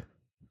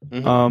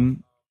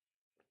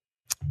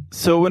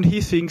 So when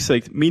he thinks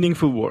like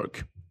meaningful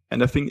work,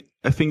 and I think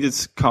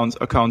this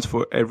accounts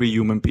for every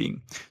human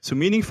being. So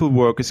meaningful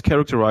work is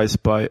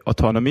characterized by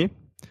autonomy.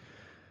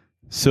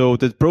 So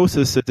that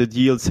process that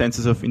yields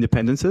senses of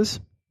independences.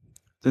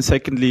 Then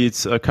secondly,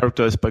 it's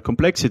characterized by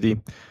complexity.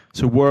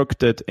 So work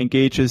that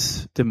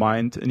engages the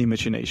mind and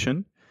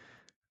imagination.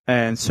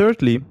 And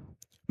thirdly,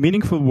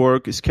 meaningful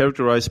work is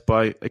characterized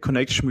by a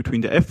connection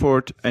between the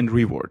effort and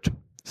reward.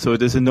 So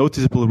there's a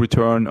noticeable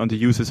return on the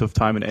uses of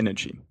time and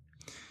energy.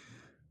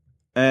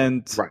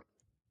 And Right.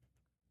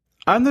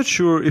 I'm not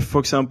sure if, for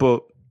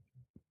example,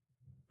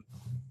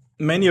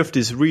 many of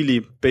these really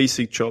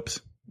basic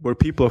jobs where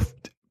people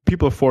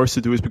are forced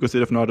to do it because they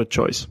have no other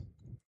choice.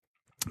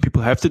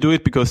 People have to do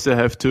it because they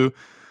have to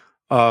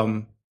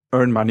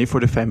earn money for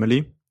the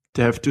family.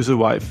 They have to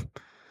survive.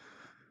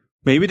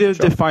 Maybe they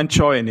find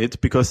joy in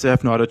it because they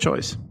have no other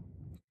choice.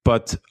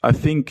 But I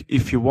think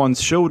if you once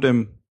show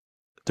them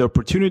the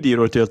opportunity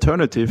or the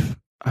alternative,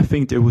 I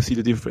think they will see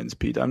the difference,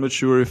 Pete. I'm not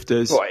sure if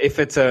there's... Well, if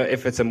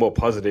it's a more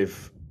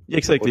positive...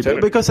 Exactly.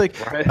 Because right?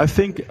 I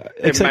think...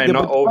 It may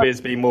not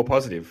always be more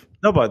positive.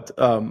 No, but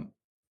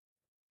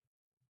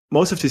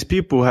most of these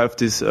people have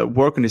this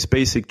work on these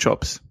basic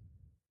jobs.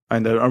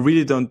 And I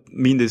really don't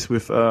mean this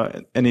with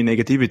any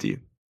negativity.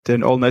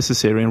 They're all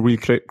necessary and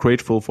really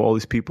grateful for all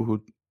these people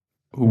who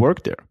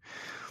work there.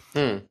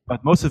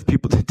 But most of the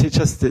people,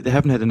 they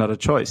haven't had another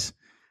choice.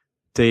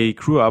 They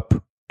grew up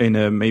in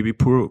a maybe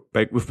poor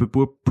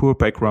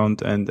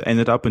background and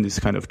ended up in this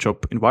kind of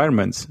job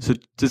environments. So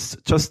this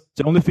is just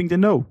the only thing they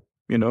know,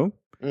 you know?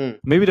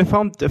 Maybe they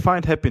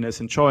find happiness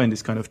and joy in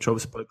these kind of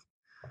jobs. But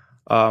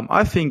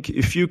I think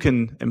if you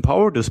can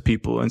empower those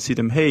people and see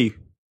them, hey,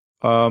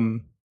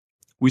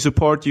 we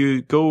support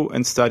you, go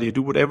and study,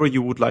 do whatever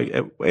you would like,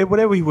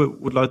 whatever you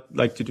would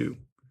like to do.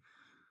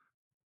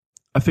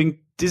 I think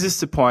this is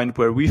the point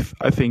where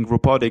I think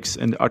robotics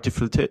and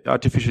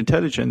artificial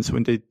intelligence,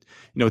 when they,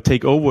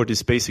 take over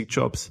these basic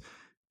jobs,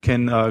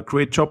 can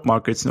create job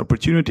markets and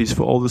opportunities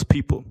for all those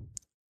people.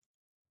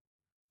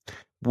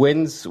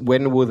 When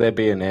will there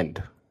be an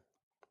end?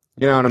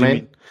 You know what I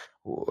mean?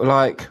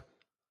 Like,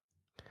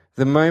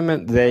 the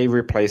moment they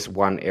replace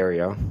one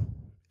area,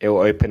 it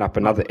will open up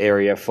another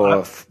area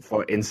for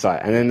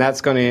insight. And then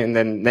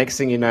next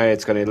thing you know,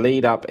 it's going to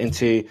lead up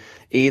into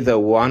either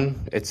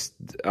one, it's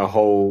a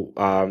whole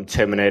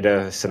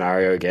Terminator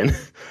scenario again,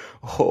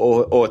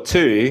 or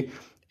two,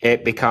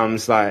 it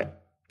becomes like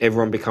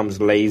everyone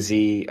becomes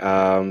lazy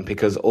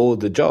because all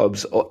the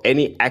jobs or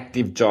any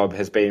active job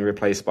has been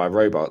replaced by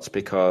robots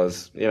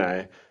because,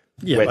 Yeah,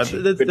 but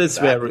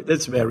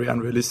that's very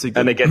unrealistic.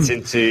 And it gets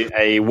into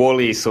a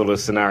Wall-E sort of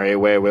scenario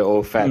where we're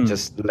all fat,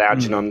 just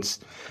lounging on...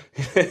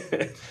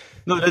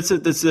 No, that's a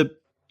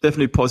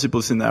definitely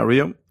possible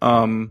scenario.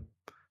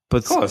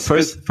 But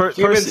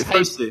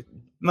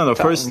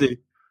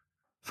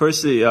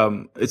firstly,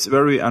 it's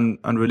very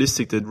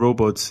unrealistic that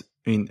robots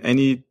in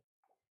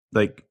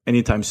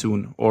anytime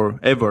soon or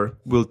ever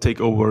will take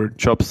over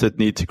jobs that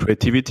need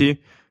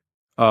creativity,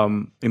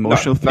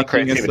 emotional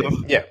thinking and stuff.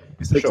 Yeah,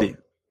 exactly. Sure.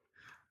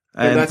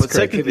 But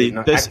secondly,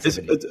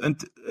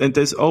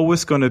 there's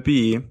always going to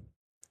be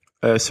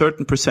a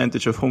certain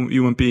percentage of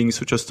human beings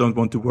who just don't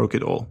want to work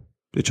at all.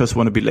 They just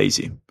want to be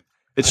lazy.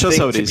 It's just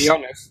how it is.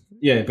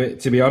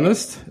 To be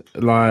honest,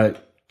 like,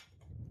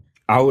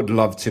 I would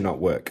love to not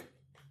work.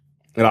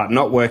 Like,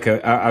 not work.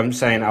 I'm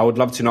saying I would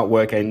love to not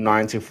work a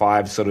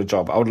 9-to-5 sort of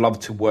job. I would love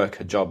to work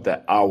a job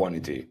that I want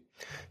to do.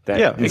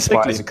 That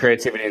inspires the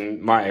creativity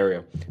in my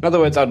area. In other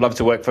words, I'd love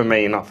to work for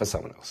me, not for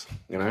someone else.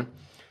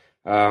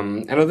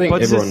 And I think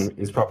everyone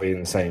is probably in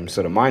the same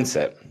sort of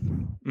mindset.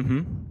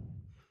 Mm-hmm.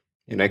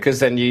 Because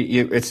then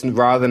it's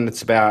rather than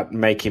it's about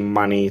making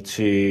money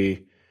to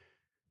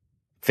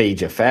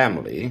feed your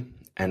family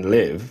and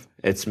live,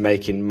 it's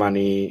making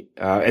money.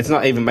 It's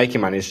not even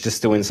making money. It's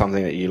just doing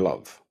something that you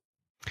love.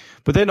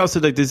 But then also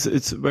like this,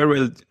 it's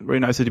very, very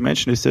nice that you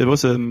mentioned this. There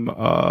was who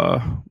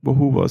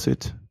was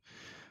it?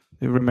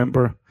 I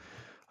remember.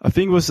 I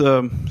think it was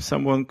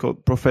someone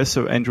called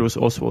Professor Andrews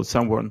Oswald.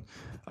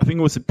 I think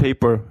it was a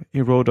paper he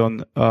wrote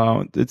on.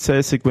 It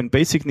says like when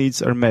basic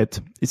needs are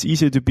met, it's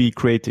easier to be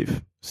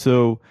creative.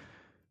 So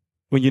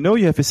when you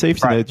have a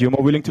safety net, you're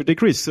more willing to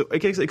decrease. So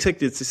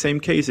exactly, it's the same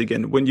case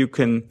again. When you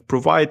can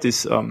provide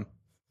this when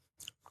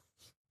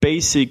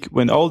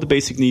all the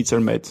basic needs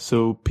are met,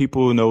 so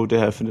people know they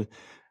have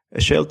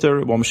a shelter,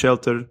 a warm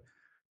shelter,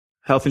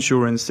 health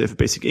insurance, they have a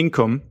basic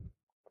income,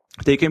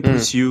 they can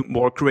pursue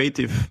more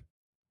creative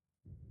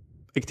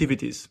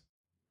activities.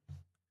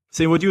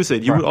 Same what you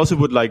said. You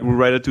would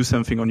rather do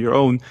something on your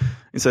own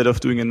instead of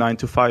doing a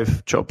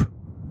 9-to-5 job.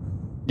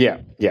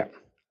 Yeah.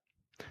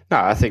 No,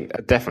 I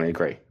definitely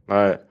agree.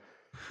 But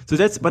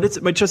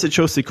it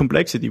shows the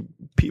complexity.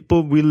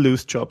 People will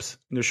lose jobs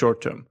in the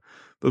short term.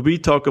 But we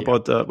talk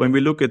about, when we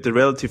look at the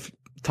relative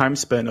time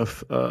span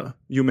of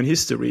human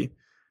history,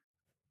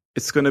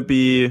 it's going to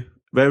be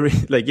very,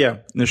 in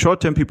the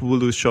short term, people will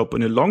lose jobs.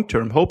 In the long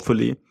term,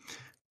 hopefully,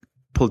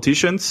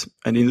 politicians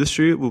and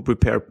industry will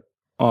prepare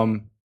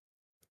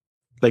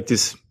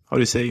this, how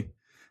do you say,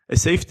 a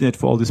safety net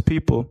for all these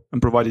people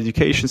and provide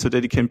education so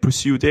that they can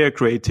pursue their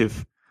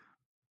creative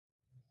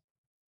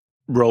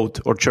road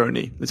or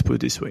journey. Let's put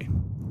it this way.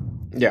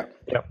 Yeah.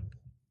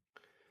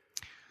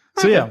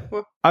 So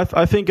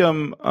I think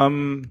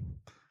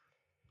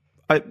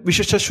we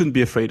shouldn't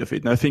be afraid of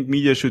it. And I think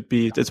media should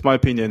be. That's my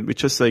opinion. We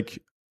just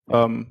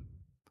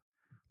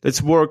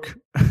let's work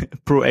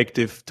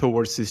proactive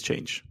towards this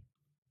change.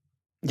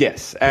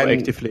 Yes, and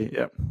Proactively,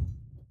 yeah.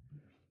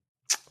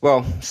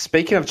 well,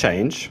 speaking of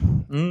change,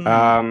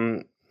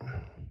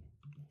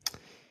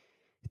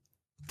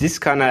 this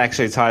kind of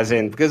actually ties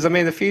in because I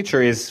mean the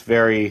future is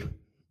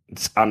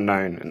it's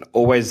unknown, and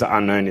always the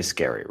unknown is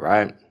scary,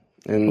 right?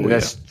 And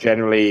that's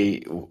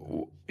generally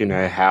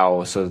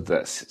how sort of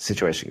the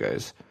situation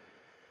goes.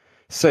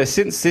 So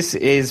since this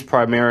is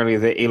primarily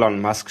the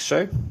Elon Musk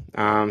show,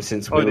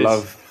 since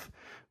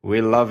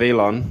we love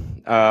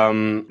Elon,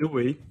 No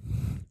way.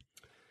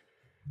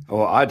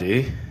 or I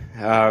do.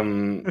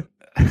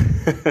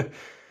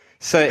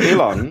 So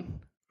Elon,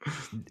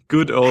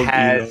 good old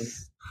Elon.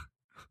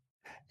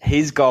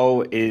 His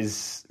goal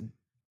is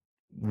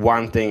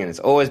one thing, and it's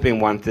always been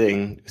one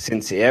thing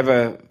since he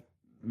ever,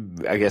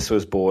 I guess,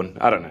 was born.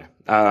 I don't know.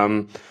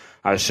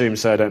 I assume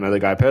so. I don't know the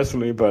guy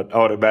personally, but I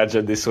would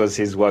imagine this was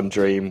his one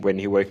dream when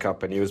he woke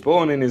up and he was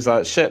born, and he's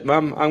like, shit,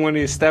 Mum, I'm going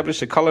to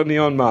establish a colony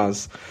on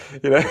Mars.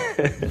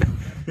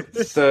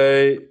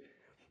 So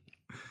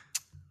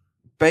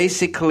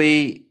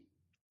basically,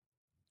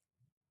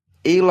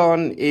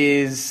 Elon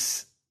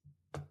is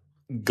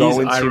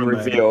going to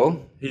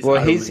reveal.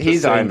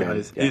 He's Iron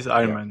Man. He's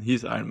Iron Man.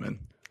 He's Iron Man.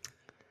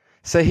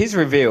 So he's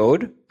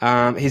revealed.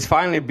 He's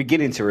finally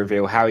beginning to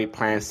reveal how he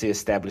plans to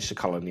establish a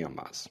colony on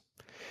Mars.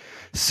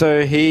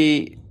 So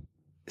he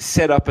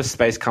set up a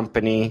space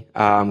company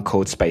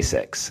called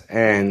SpaceX,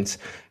 and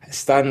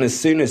starting as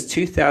soon as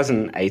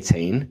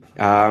 2018,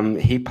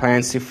 he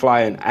plans to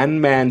fly an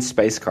unmanned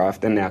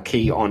spacecraft, and now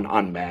key on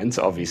unmanned,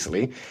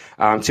 obviously,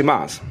 to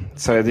Mars.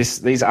 So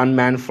these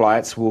unmanned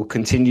flights will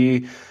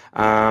continue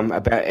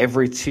about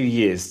every 2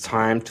 years,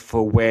 timed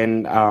for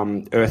when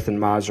Earth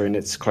and Mars are in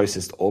its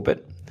closest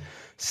orbit.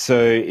 So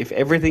if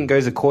everything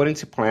goes according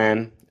to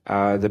plan,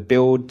 the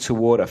build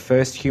toward a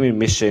first human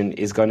mission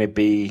is going to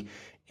be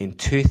in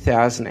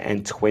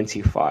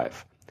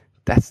 2025.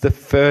 That's the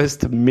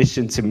first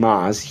mission to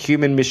Mars,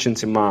 human mission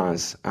to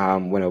Mars,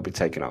 when it'll be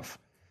taken off.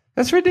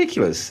 That's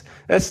ridiculous.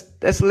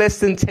 That's less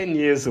than 10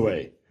 years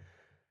away.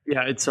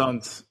 Yeah, it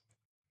sounds,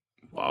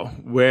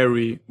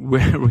 very,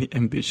 very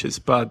ambitious,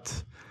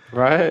 but...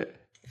 Right?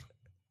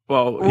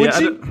 Well,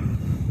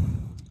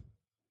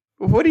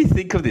 what do you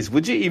think of this?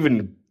 Would you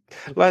even...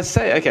 Let's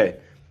say, okay,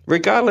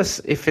 regardless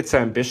if it's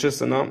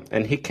ambitious or not,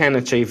 and he can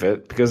achieve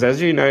it, because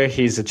as you know,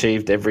 he's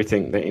achieved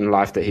everything in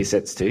life that he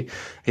sets to,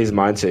 his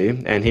mind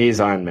to, and he is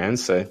Iron Man,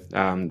 so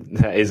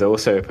that is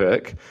also a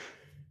perk.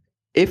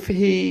 If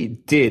he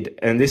did,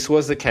 and this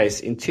was the case,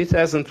 in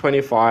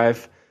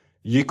 2025,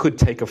 you could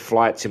take a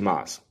flight to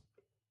Mars.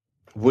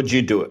 Would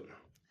you do it?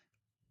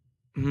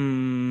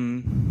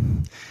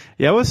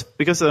 Yeah, I was,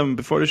 because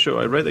before the show,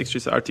 I read actually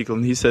this article,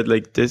 and he said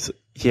like this,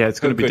 it's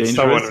going to be dangerous.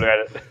 Someone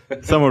read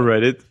it. Someone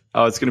read it.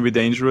 It's going to be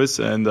dangerous,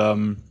 and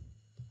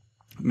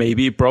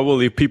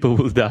probably people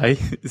will die.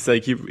 It's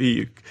like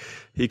he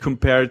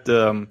compared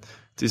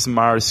this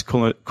Mars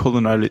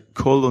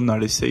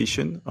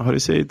colonization. How do you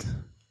say it?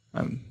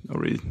 I'm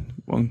already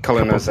one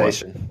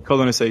colonization.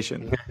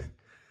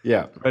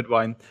 Yeah, red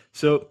wine.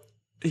 So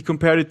he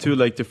compared it to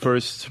like the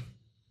first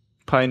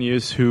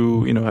pioneers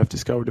who have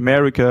discovered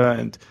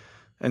America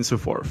and so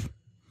forth.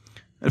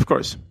 And of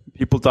course,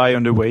 people die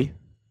on the way,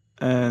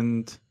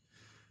 and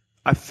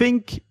I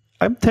think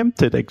I'm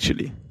tempted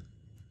actually.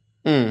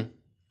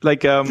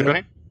 Like,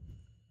 why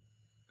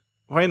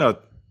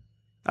not?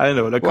 I don't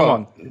know. Like, come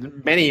on.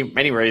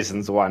 Many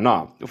reasons why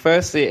not.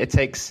 Firstly, it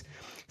takes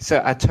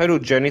a total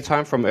journey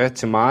time from Earth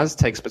to Mars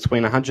takes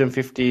between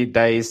 150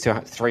 days to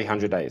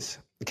 300 days.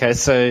 Okay,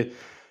 so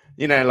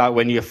like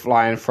when you're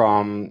flying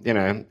from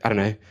I don't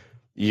know,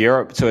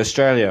 Europe to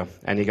Australia,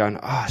 and you're going,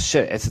 oh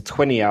shit, it's a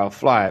 20-hour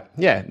flight.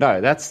 Yeah,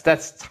 no, that's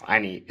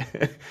tiny.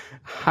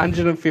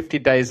 150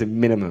 days a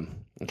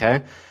minimum.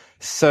 Okay,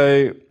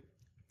 so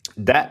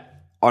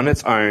that on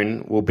its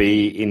own will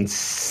be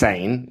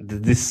insane.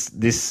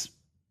 This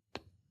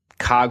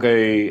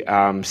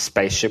cargo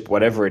spaceship,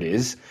 whatever it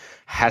is,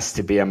 has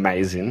to be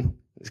amazing,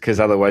 because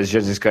otherwise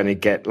you're just going to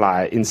get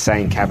like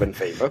insane cabin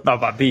fever. No,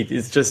 but Pete,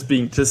 it's just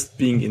being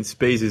in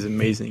space is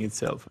amazing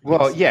itself.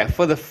 Well, yeah,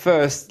 for the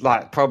first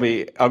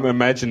probably I'm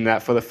imagining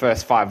that for the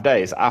first 5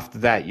 days. After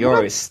that,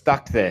 you're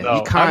stuck there. No,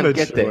 you can't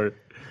get there.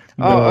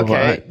 Oh,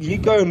 okay. You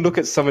go and look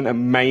at something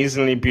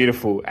amazingly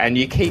beautiful, and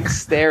you keep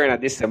staring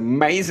at this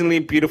amazingly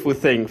beautiful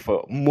thing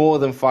for more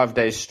than 5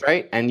 days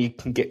straight, and I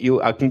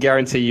can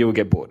guarantee you will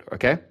get bored.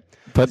 Okay.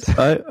 But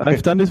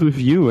I've done this with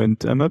you,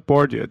 and I'm not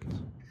bored yet.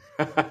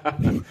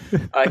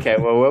 Okay,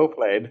 well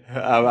played.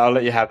 I'll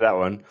let you have that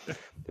one.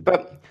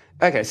 But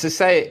okay, so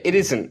say it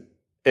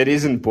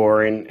isn't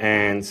boring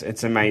and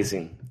it's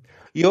amazing.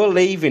 You're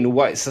leaving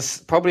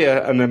probably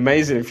an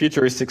amazing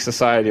futuristic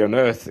society on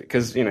Earth,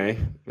 because like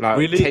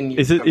really 10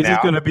 years is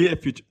it going to be a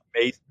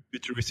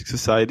futuristic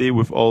society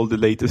with all the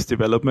latest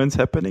developments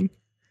happening?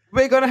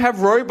 We're going to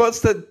have robots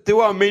that do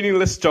our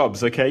meaningless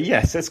jobs. Okay,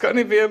 yes, it's going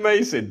to be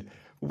amazing.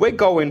 We're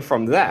going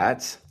from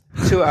that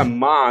to a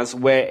Mars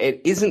where it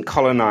isn't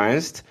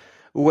colonized,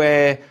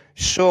 where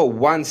sure,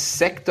 one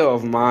sector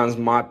of Mars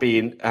might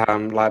be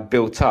like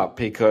built up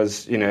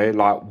because,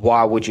 like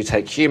why would you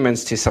take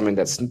humans to something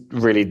that's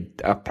really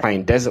a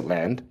plain desert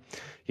land,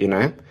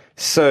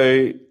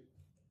 So,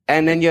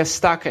 and then you're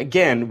stuck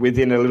again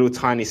within a little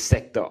tiny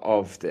sector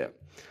of there.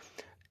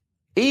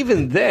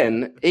 Even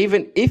then,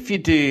 even if you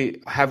do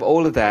have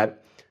all of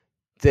that,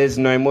 there's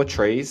no more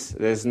trees,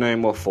 there's no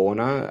more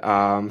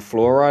fauna,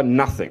 flora,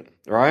 nothing,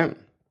 right?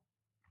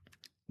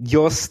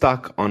 You're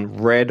stuck on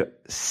red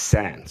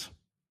sand.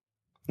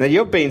 Now,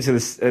 you've been to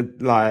this,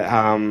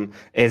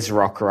 Ayers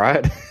Rock,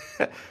 right?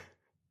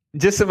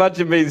 Just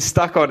imagine being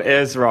stuck on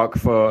Ayers Rock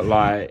for,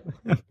 like,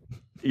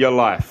 your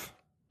life.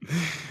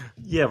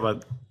 Yeah,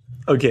 but,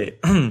 okay.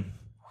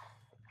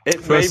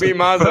 It may be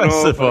Mars and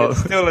all, but it's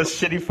still a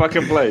shitty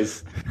fucking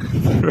place.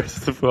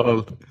 First of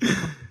all,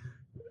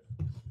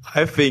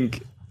 I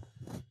think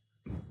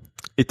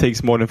it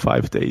takes more than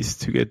 5 days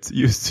to get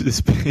used to the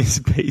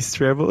space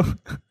travel.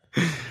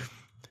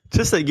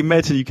 Just like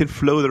imagine you can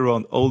float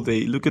around all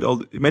day.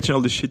 Imagine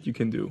all the shit you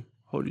can do.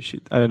 Holy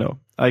shit! I don't know.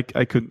 I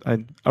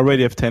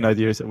already have 10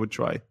 ideas I would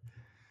try.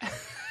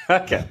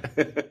 Okay.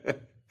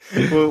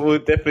 We'll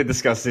definitely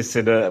discuss this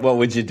what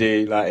would you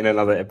do like in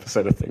another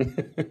episode of thing.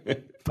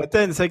 But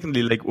then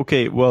secondly, like,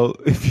 okay, well,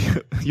 if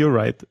you're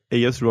right,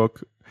 Ayers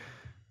Rock,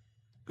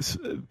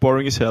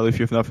 boring as hell if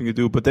you have nothing to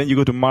do. But then you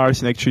go to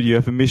Mars and actually you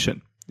have a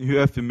mission. You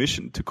have a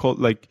mission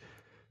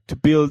to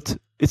build.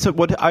 It's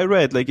what I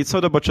read. Like, it's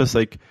not about just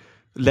like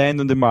land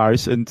on the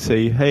Mars and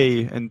say,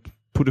 hey, and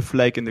put a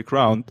flag in the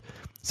ground.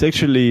 It's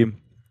actually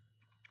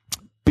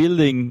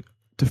building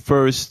the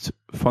first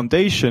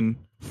foundation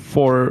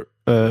for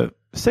a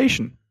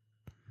station.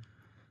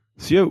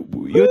 So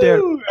you're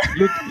there.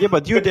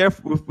 But you're there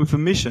with a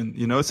mission.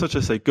 It's not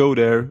just like go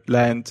there,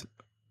 land,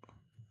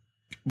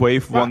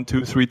 wave 1,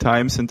 2, 3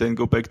 times, and then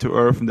go back to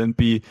Earth and then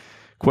be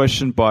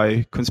questioned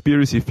by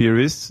conspiracy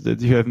theorists that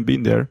you haven't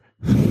been there.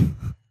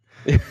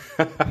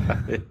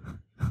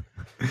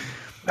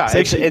 No,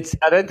 I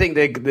don't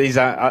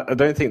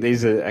think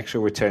these are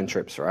actual return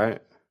trips,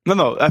 right?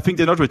 No, I think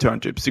they're not return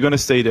trips. You're gonna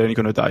stay there and you're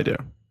gonna die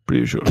there.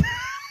 Pretty sure.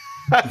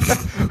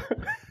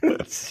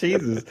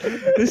 Jesus,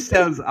 this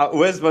sounds.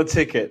 Where's my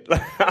ticket?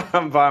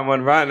 I'm buying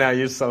one right now.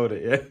 You sold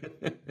it,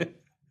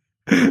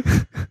 yeah.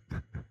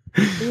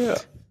 Yeah.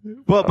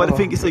 Well, but I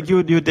think it's like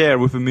you're there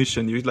with a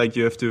mission. You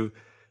have to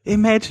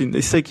imagine.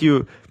 It's like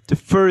the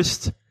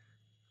first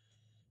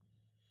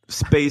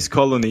space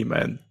colony,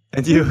 man.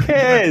 And who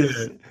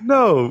cares?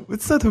 No,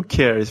 it's not who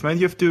cares, man.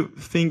 You have to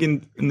think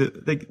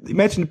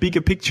imagine the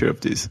bigger picture of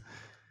this.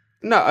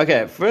 No,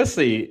 okay.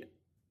 Firstly,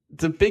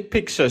 the big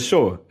picture,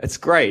 sure, it's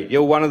great.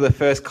 You're one of the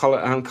first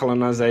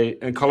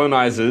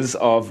colonizers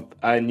of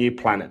a new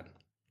planet,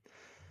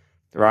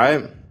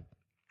 right?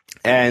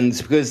 And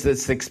because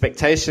it's the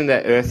expectation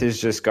that Earth is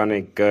just going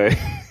to go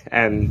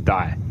and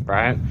die,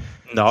 right?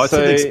 No, it's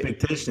not an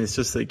expectation. It's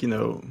just like,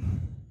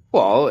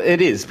 Well, it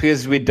is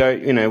because we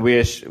don't, we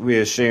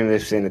assume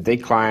they've seen a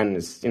decline.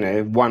 Is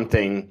one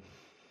thing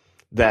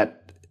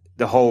that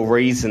the whole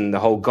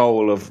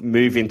goal of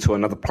moving to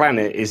another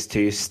planet is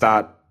to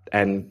start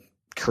and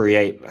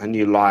create a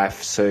new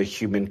life. So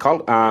human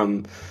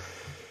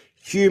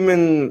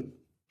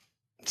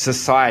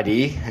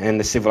society and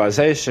the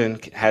civilization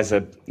has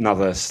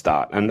another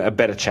start and a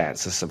better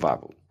chance of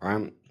survival,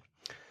 right?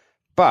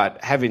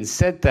 But having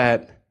said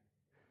that,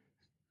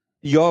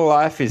 your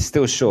life is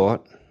still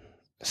short.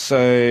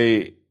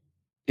 So,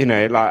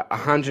 like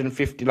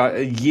 150, like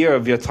a year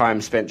of your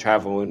time spent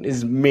traveling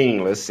is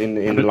meaningless in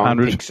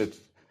long pictures.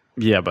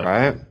 Yeah, but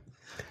right.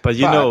 But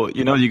you're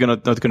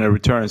not gonna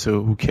return.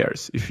 So who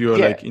cares if you're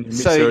like in your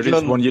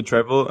mid-30s, 1 year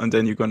travel, and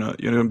then you're gonna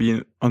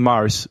be on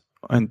Mars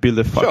and build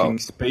a fucking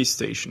space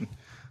station.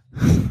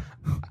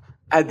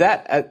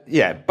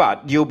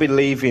 But you'll be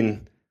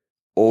leaving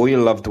all your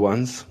loved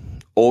ones,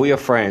 all your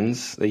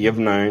friends that you've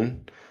known.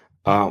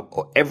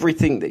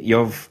 Everything that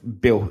you've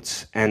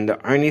built, and the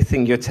only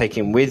thing you're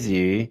taking with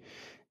you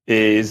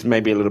is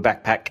maybe a little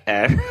backpack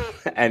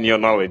and your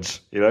knowledge,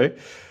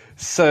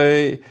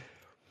 So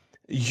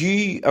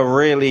you are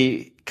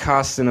really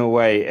casting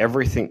away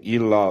everything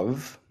you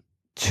love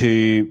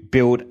to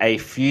build a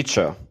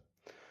future.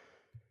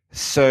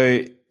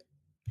 So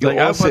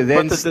you're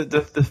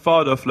the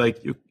thought of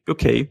like,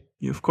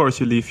 of course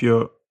you leave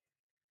your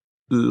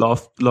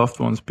loved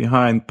ones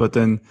behind, but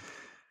then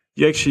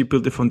you actually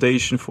build the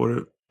foundation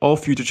for all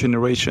future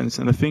generations,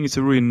 and I think it's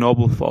a really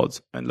noble thought.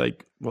 And I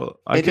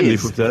can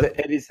live with that.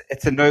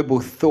 It's a noble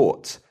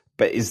thought,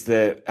 but is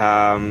the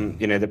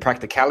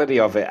practicality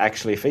of it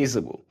actually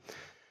feasible?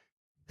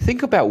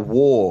 Think about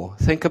war.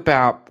 Think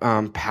about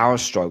power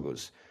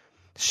struggles.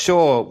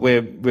 Sure,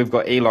 we've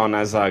got Elon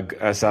as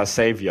our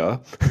savior,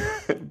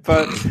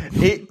 but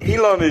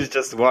Elon is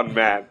just one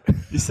man.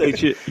 Is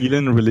actually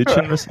Elon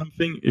religion or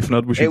something? If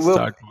not, we should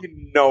start.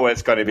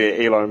 It's going to be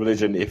an Elon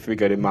religion if we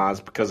go to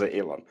Mars because of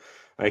Elon.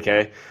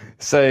 Okay,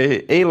 so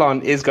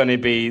Elon is going to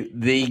be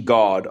the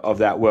god of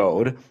that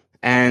world,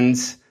 and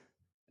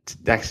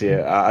Actually,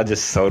 I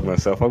just sold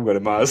myself. I'm going to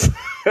Mars.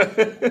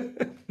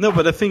 No,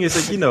 but the thing is,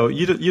 like,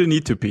 you don't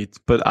need to, Pete.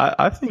 But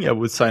I think I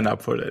would sign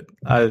up for that.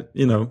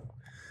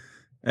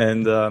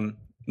 And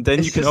then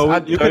It's you can just,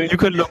 I you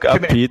can look up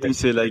connect Pete and with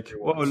say like,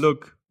 "Whoa,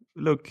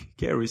 look,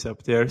 Gary's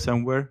up there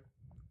somewhere,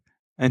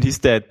 and he's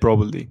dead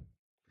probably."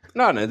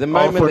 No, the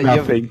All for moment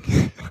nothing.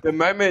 the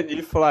moment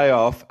you fly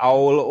off,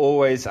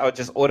 I'll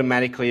just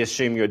automatically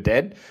assume you're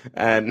dead,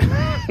 and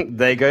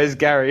there goes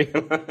Gary.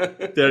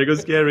 There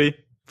goes Gary.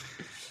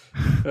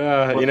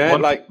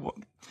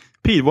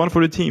 Pete, one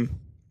for the team.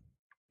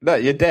 No,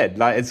 you're dead.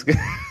 Like it's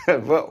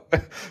well,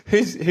 who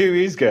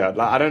is God?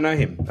 Like I don't know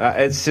him.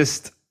 It's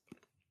just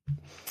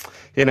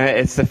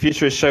it's the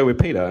futurist show with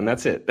Peter, and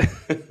that's it.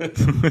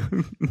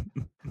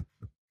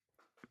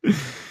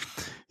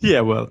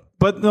 Yeah, well,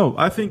 but no,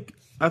 I think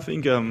I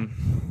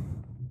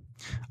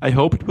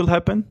hope it will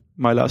happen.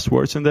 My last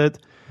words on that,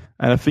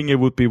 and I think it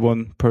would be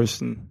one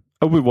person.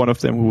 I would be one of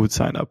them who would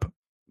sign up.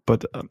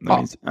 But I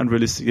mean, it's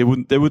unrealistic.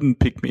 They wouldn't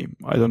pick me.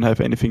 I don't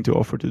have anything to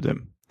offer to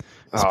them,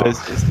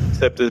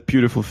 except a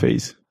beautiful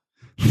face.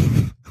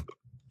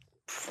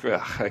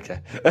 Okay.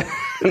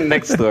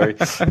 Next story.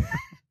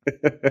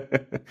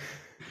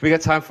 We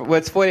got time for. Well,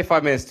 it's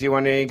 45 minutes. Do you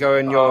want to go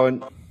in your?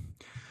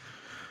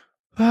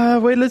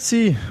 Wait. Let's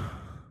see.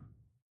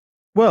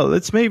 Well,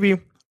 let's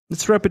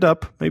wrap it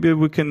up. Maybe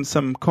we can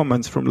some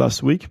comments from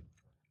last week.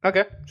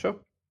 Okay, sure.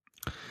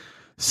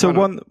 So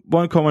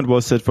one comment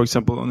was that, for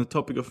example, on the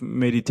topic of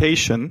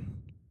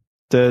meditation,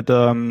 that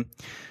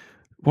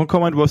one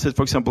comment was that,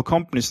 for example,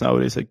 companies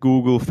nowadays like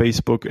Google,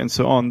 Facebook, and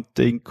so on,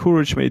 they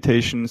encourage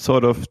meditation,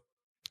 sort of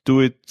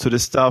do it so the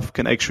staff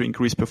can actually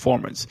increase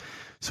performance.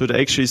 So that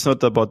actually it's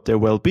not about their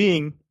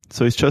well-being.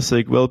 So it's just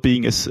like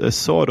well-being is a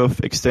sort of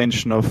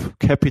extension of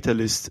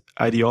capitalist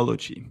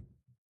ideology.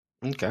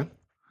 Okay.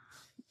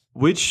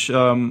 Which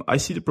I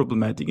see the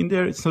problematic in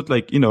there. It's not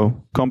like,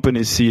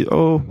 companies see,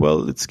 oh, well,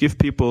 let's give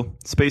people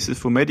spaces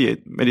for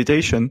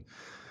meditation,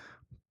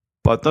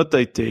 but not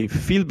that they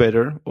feel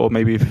better or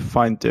maybe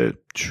find their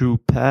true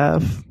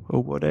path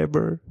or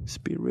whatever,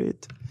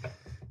 spirit.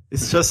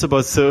 It's just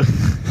about so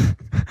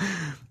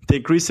they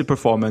increase the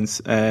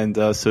performance and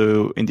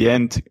so in the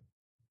end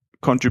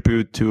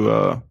contribute to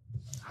a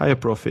higher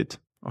profit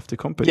of the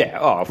company. Yeah,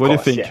 of what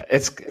course. Do you think? Yeah,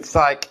 it's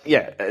like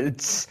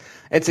it's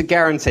a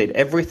guaranteed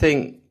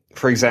everything.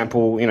 For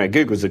example,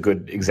 Google's a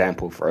good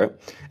example for it.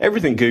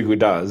 Everything Google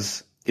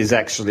does is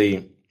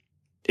actually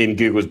in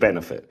Google's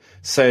benefit.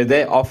 So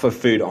they offer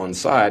food on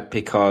site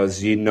because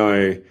these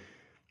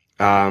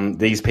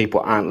people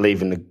aren't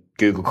leaving the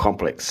Google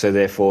complex. So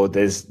therefore,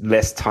 there's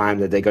less time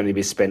that they're going to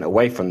be spent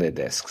away from their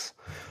desks.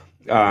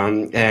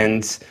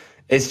 And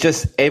it's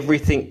just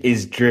everything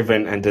is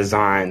driven and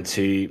designed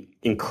to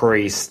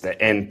increase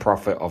the end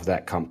profit of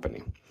that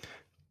company.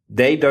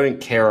 They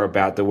don't care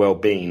about the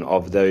well-being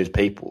of those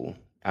people.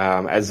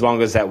 As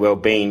long as that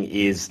well-being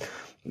is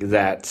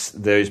that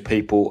those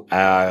people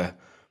are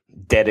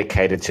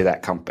dedicated to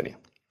that company.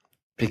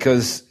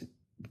 Because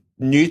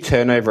new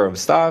turnover of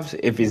staff,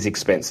 if is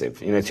expensive,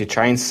 to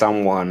train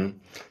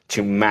someone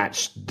to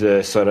match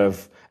the sort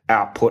of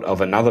output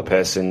of another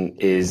person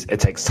it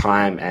takes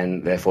time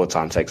and therefore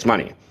time takes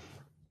money.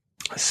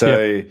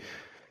 So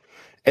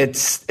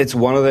it's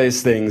one of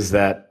those things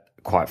that,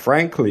 quite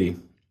frankly,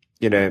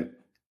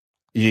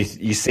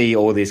 you see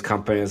all these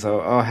companies,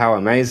 oh, how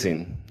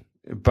amazing.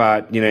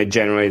 But,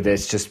 generally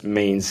this just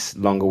means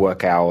longer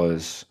work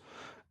hours,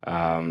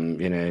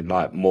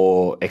 like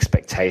more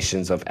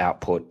expectations of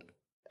output.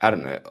 I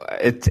don't know.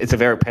 It's a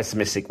very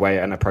pessimistic way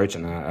and approach,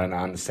 and I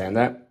understand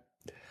that.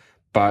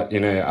 But,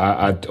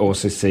 I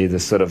also see the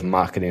sort of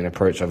marketing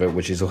approach of it,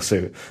 which is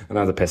also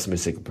another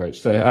pessimistic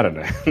approach. So I don't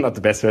know. I'm not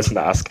the best person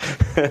to ask.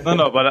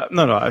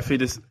 No. I feel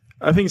this.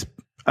 I think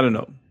I don't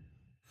know.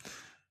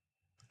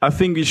 I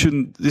think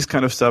this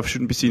kind of stuff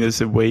shouldn't be seen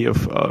as a way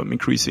of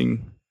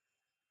increasing.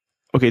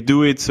 Okay,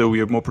 do it so we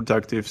are more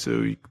productive,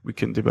 so we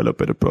can develop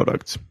better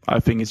products.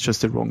 I think it's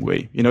just the wrong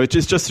way.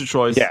 It's just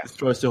destroys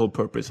the whole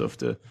purpose of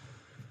the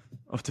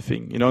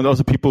thing. And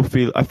also people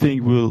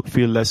will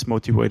feel less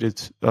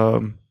motivated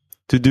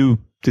to do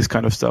this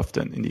kind of stuff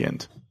then in the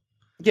end.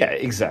 Yeah,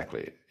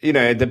 exactly.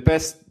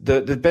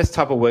 The best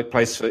type of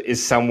workplace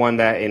is someone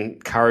that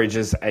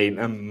encourages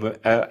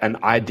an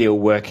ideal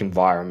work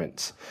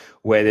environment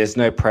where there's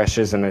no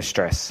pressures and no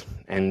stress.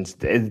 And,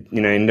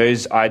 in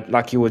those,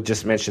 like you were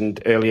just mentioned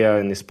earlier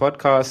in this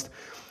podcast,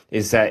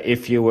 is that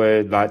if you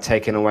were like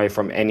taken away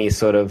from any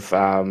sort of,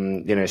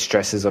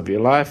 stresses of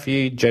your life,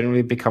 you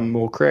generally become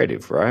more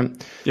creative, right?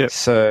 Yeah.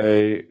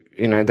 So,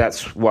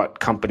 that's what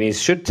companies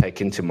should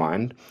take into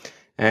mind.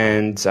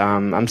 And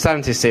I'm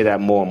starting to see that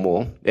more and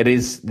more.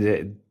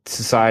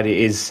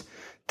 Society is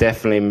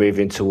definitely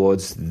moving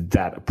towards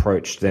that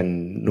approach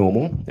than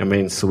normal. I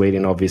mean,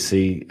 Sweden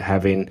obviously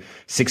having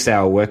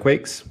 6-hour work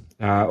weeks,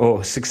 or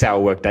 6-hour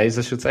work days,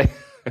 I should say.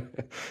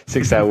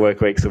 6-hour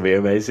work weeks will be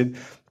amazing.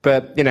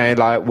 But,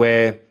 like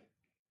where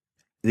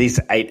these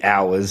 8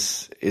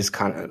 hours is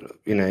kind of,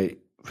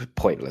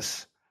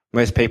 pointless.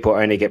 Most people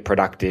only get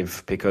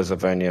productive because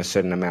of only a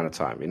certain amount of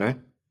time,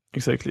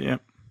 Exactly. Yeah.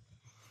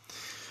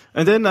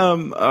 And then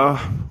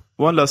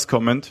one last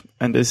comment,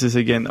 and this is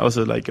again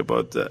also like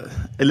about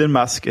Elon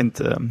Musk and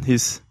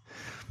his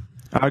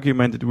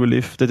argument that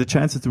the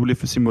chances that we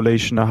live a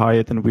simulation are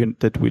higher than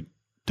that we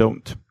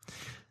don't.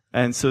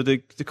 And so the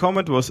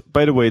comment was,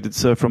 by the way,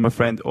 that's from a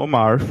friend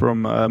Omar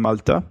from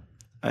Malta.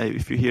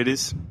 If you hear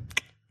this,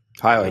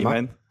 hi Omar. Hey,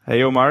 man.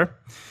 Hey Omar.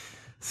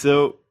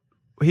 So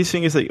his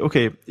thing is like,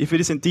 okay, if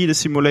it is indeed a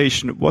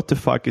simulation, what the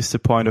fuck is the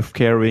point of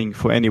caring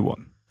for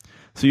anyone?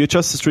 So you're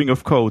just a string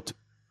of code.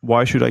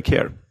 Why should I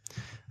care?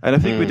 And I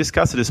think we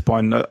discussed at this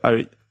point.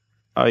 I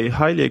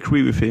highly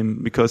agree with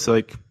him because,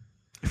 like,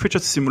 if it's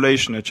just a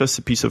simulation, it's just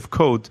a piece of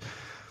code,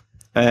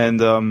 and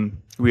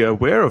we are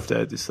aware of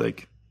that, it's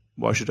like,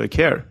 why should I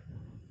care?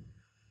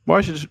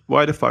 Why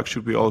the fuck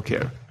should we all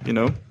care? You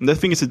know, and I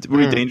think it's a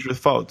really dangerous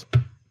thought.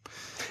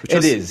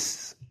 It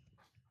is.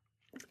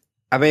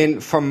 I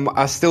mean,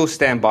 I still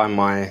stand by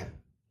my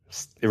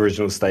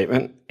original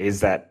statement. Is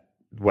that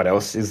what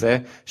else is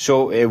there?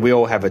 Sure, we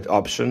all have an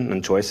option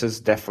and choices.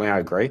 Definitely, I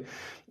agree.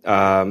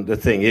 The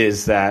thing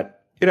is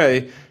that, you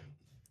know,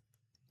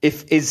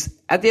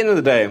 at the end of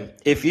the day,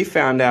 if you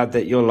found out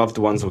that your loved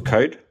ones were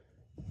code,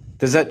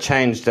 does that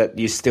change that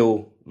you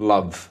still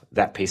love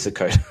that piece of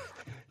code?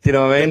 Do you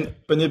know what I mean?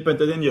 But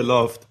then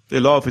the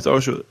love is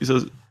also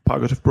a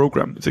part of the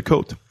program. It's a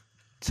code.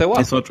 So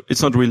what?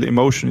 It's not really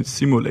emotion. It's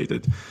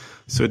simulated.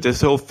 So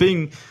this whole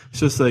thing is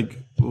just like,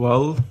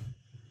 well,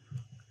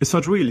 it's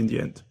not real in the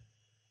end.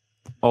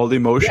 All the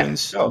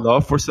emotions,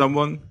 love for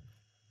someone.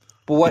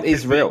 But what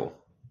is real?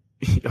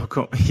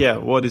 Yeah,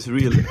 what is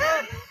real?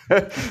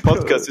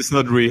 Podcast is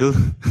not real.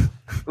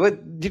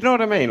 But do you know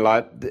what I mean?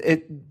 Like,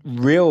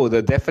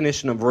 the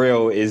definition of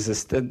real is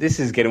this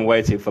is getting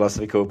way too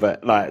philosophical,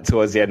 but like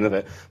towards the end of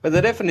it. But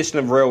the definition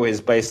of real is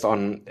based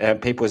on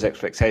people's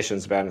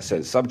expectations about a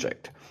certain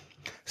subject.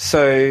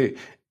 So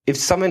if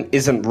something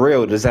isn't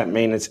real, does that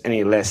mean it's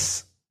any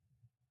less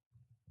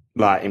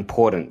like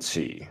important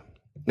to you?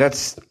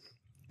 That's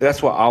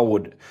what I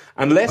would,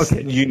 unless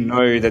you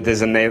know that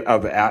there's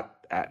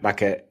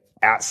like a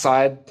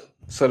outside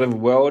sort of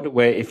world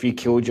where if you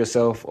killed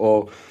yourself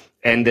or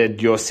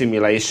ended your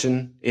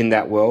simulation in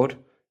that world,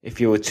 if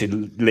you were to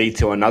lead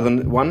to another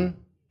one,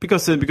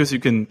 because you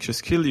can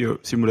just kill your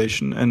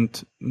simulation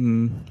and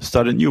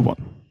start a new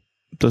one.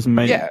 Doesn't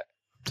mean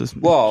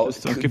well,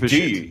 just don't give a do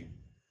shit.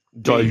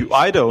 you?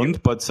 I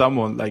don't, but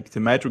someone like the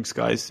Matrix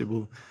guys, they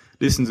will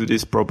listen to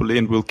this properly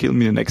and will kill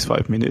me in the next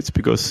 5 minutes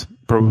because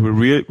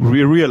probably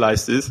we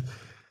realize this.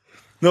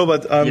 No,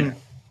 but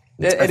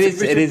it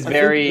is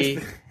very.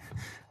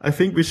 I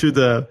think we should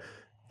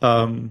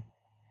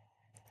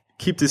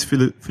keep this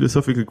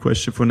philosophical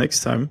question for next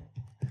time.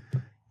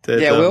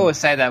 We always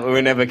say that, but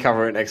we never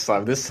cover it next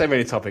time. There's so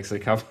many topics to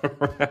cover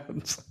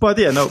around. But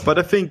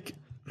I think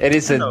it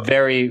is a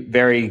very,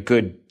 very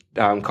good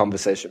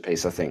conversation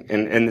piece, I think,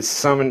 and it's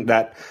something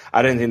that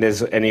I don't think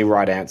there's any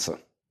right answer.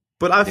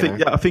 But I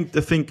think,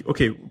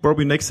 okay,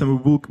 probably next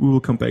time we will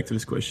come back to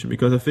this question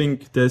because I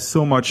think there's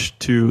so much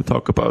to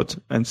talk about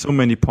and so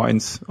many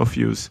points of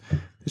views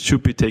that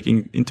should be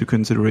taken into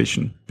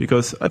consideration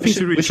because I think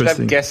it's really interesting. We should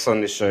have guests on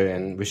the show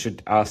and we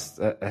should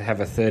have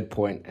a third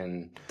point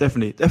and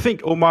definitely. I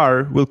think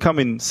Omar will come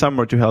in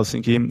summer to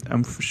Helsinki.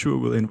 I'm for sure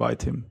we'll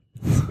invite him.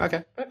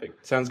 Okay,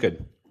 perfect. Sounds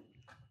good.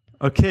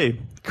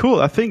 Okay,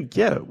 cool. I think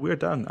we're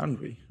done,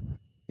 aren't we?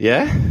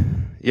 Yeah,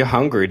 you're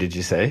hungry. Did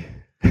you say?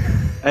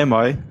 Am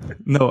I?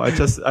 No, I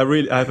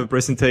have a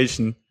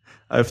presentation.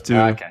 I have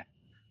to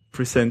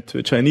present to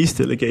a Chinese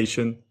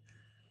delegation,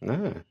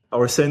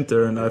 our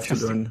center, and I have to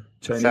learn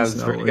Chinese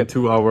now in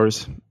 2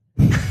 hours.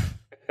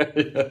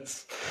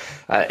 Yes.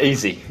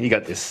 Easy. You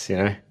got this, you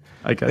know.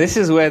 I got this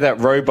is where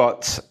that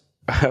robot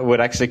would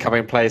actually come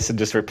in place and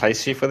just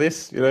replace you for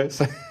this, you know.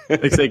 So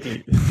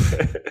exactly.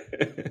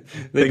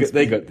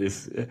 They got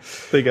this.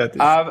 They got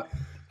this.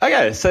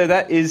 Okay, so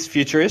that is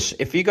Futurish.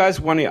 If you guys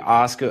want to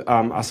ask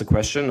us a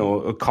question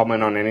or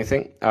comment on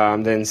anything,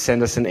 then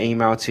send us an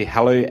email to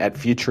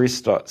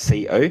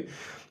hello@futurist.co.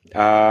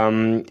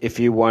 If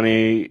you want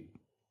to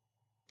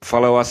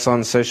follow us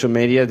on social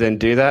media, then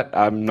do that.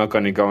 I'm not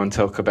going to go and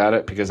talk about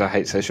it because I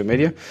hate social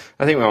media.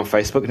 I think we're on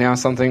Facebook now or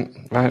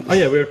something, right? Oh,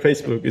 yeah, we're on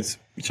Facebook. It's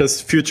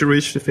just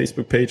Futurish, the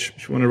Facebook page.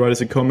 If you want to write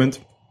us a comment,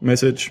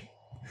 message.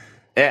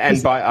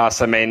 And by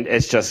us, I mean,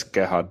 it's just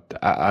Gerhard.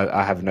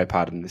 I have no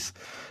part in this.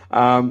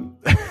 And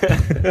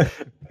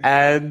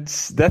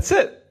that's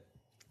it.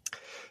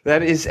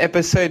 That is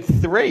episode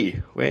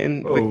 3.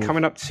 We're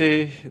coming up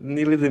to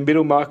nearly the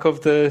middle mark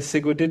of the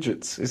single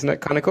digits. Isn't that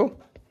kind of cool?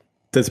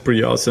 That's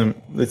pretty awesome.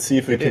 Let's see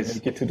if we can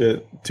get to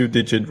the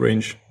 2-digit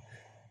range.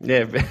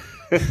 Yeah.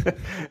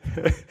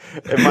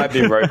 It might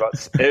be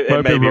robots.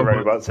 It may be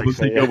robots, actually.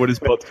 We'll take over this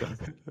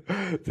podcast.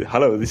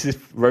 Hello, this is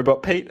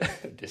Robot Pete.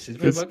 This is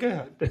Robot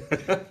Gerhard.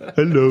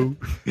 Hello.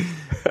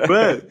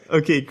 Well,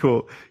 okay,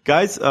 cool.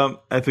 Guys, have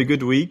a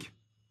good week.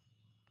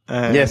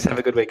 Yes, have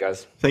a good week,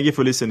 guys. Thank you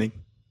for listening.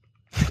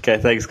 Okay,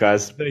 thanks,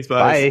 guys. Thanks,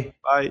 bye.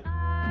 Bye.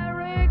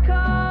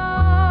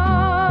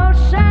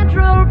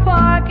 Central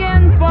Park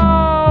and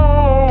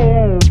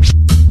phone.